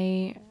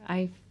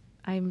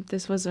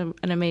 This was an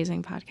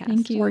amazing podcast.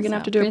 Thank you. We're going to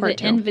have to do a part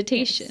the 2.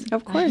 invitation.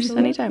 Of course,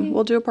 Absolutely. anytime.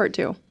 We'll do a part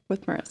 2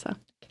 with Marissa.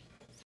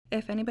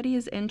 If anybody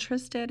is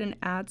interested in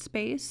ad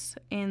space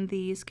in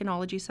the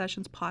Skinology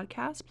Sessions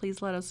podcast,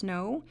 please let us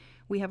know.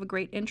 We have a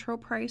great intro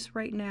price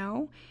right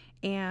now,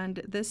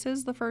 and this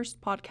is the first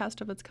podcast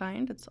of its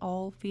kind. It's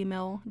all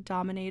female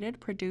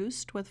dominated,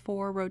 produced with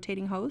 4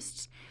 rotating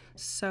hosts,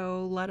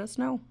 so let us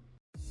know.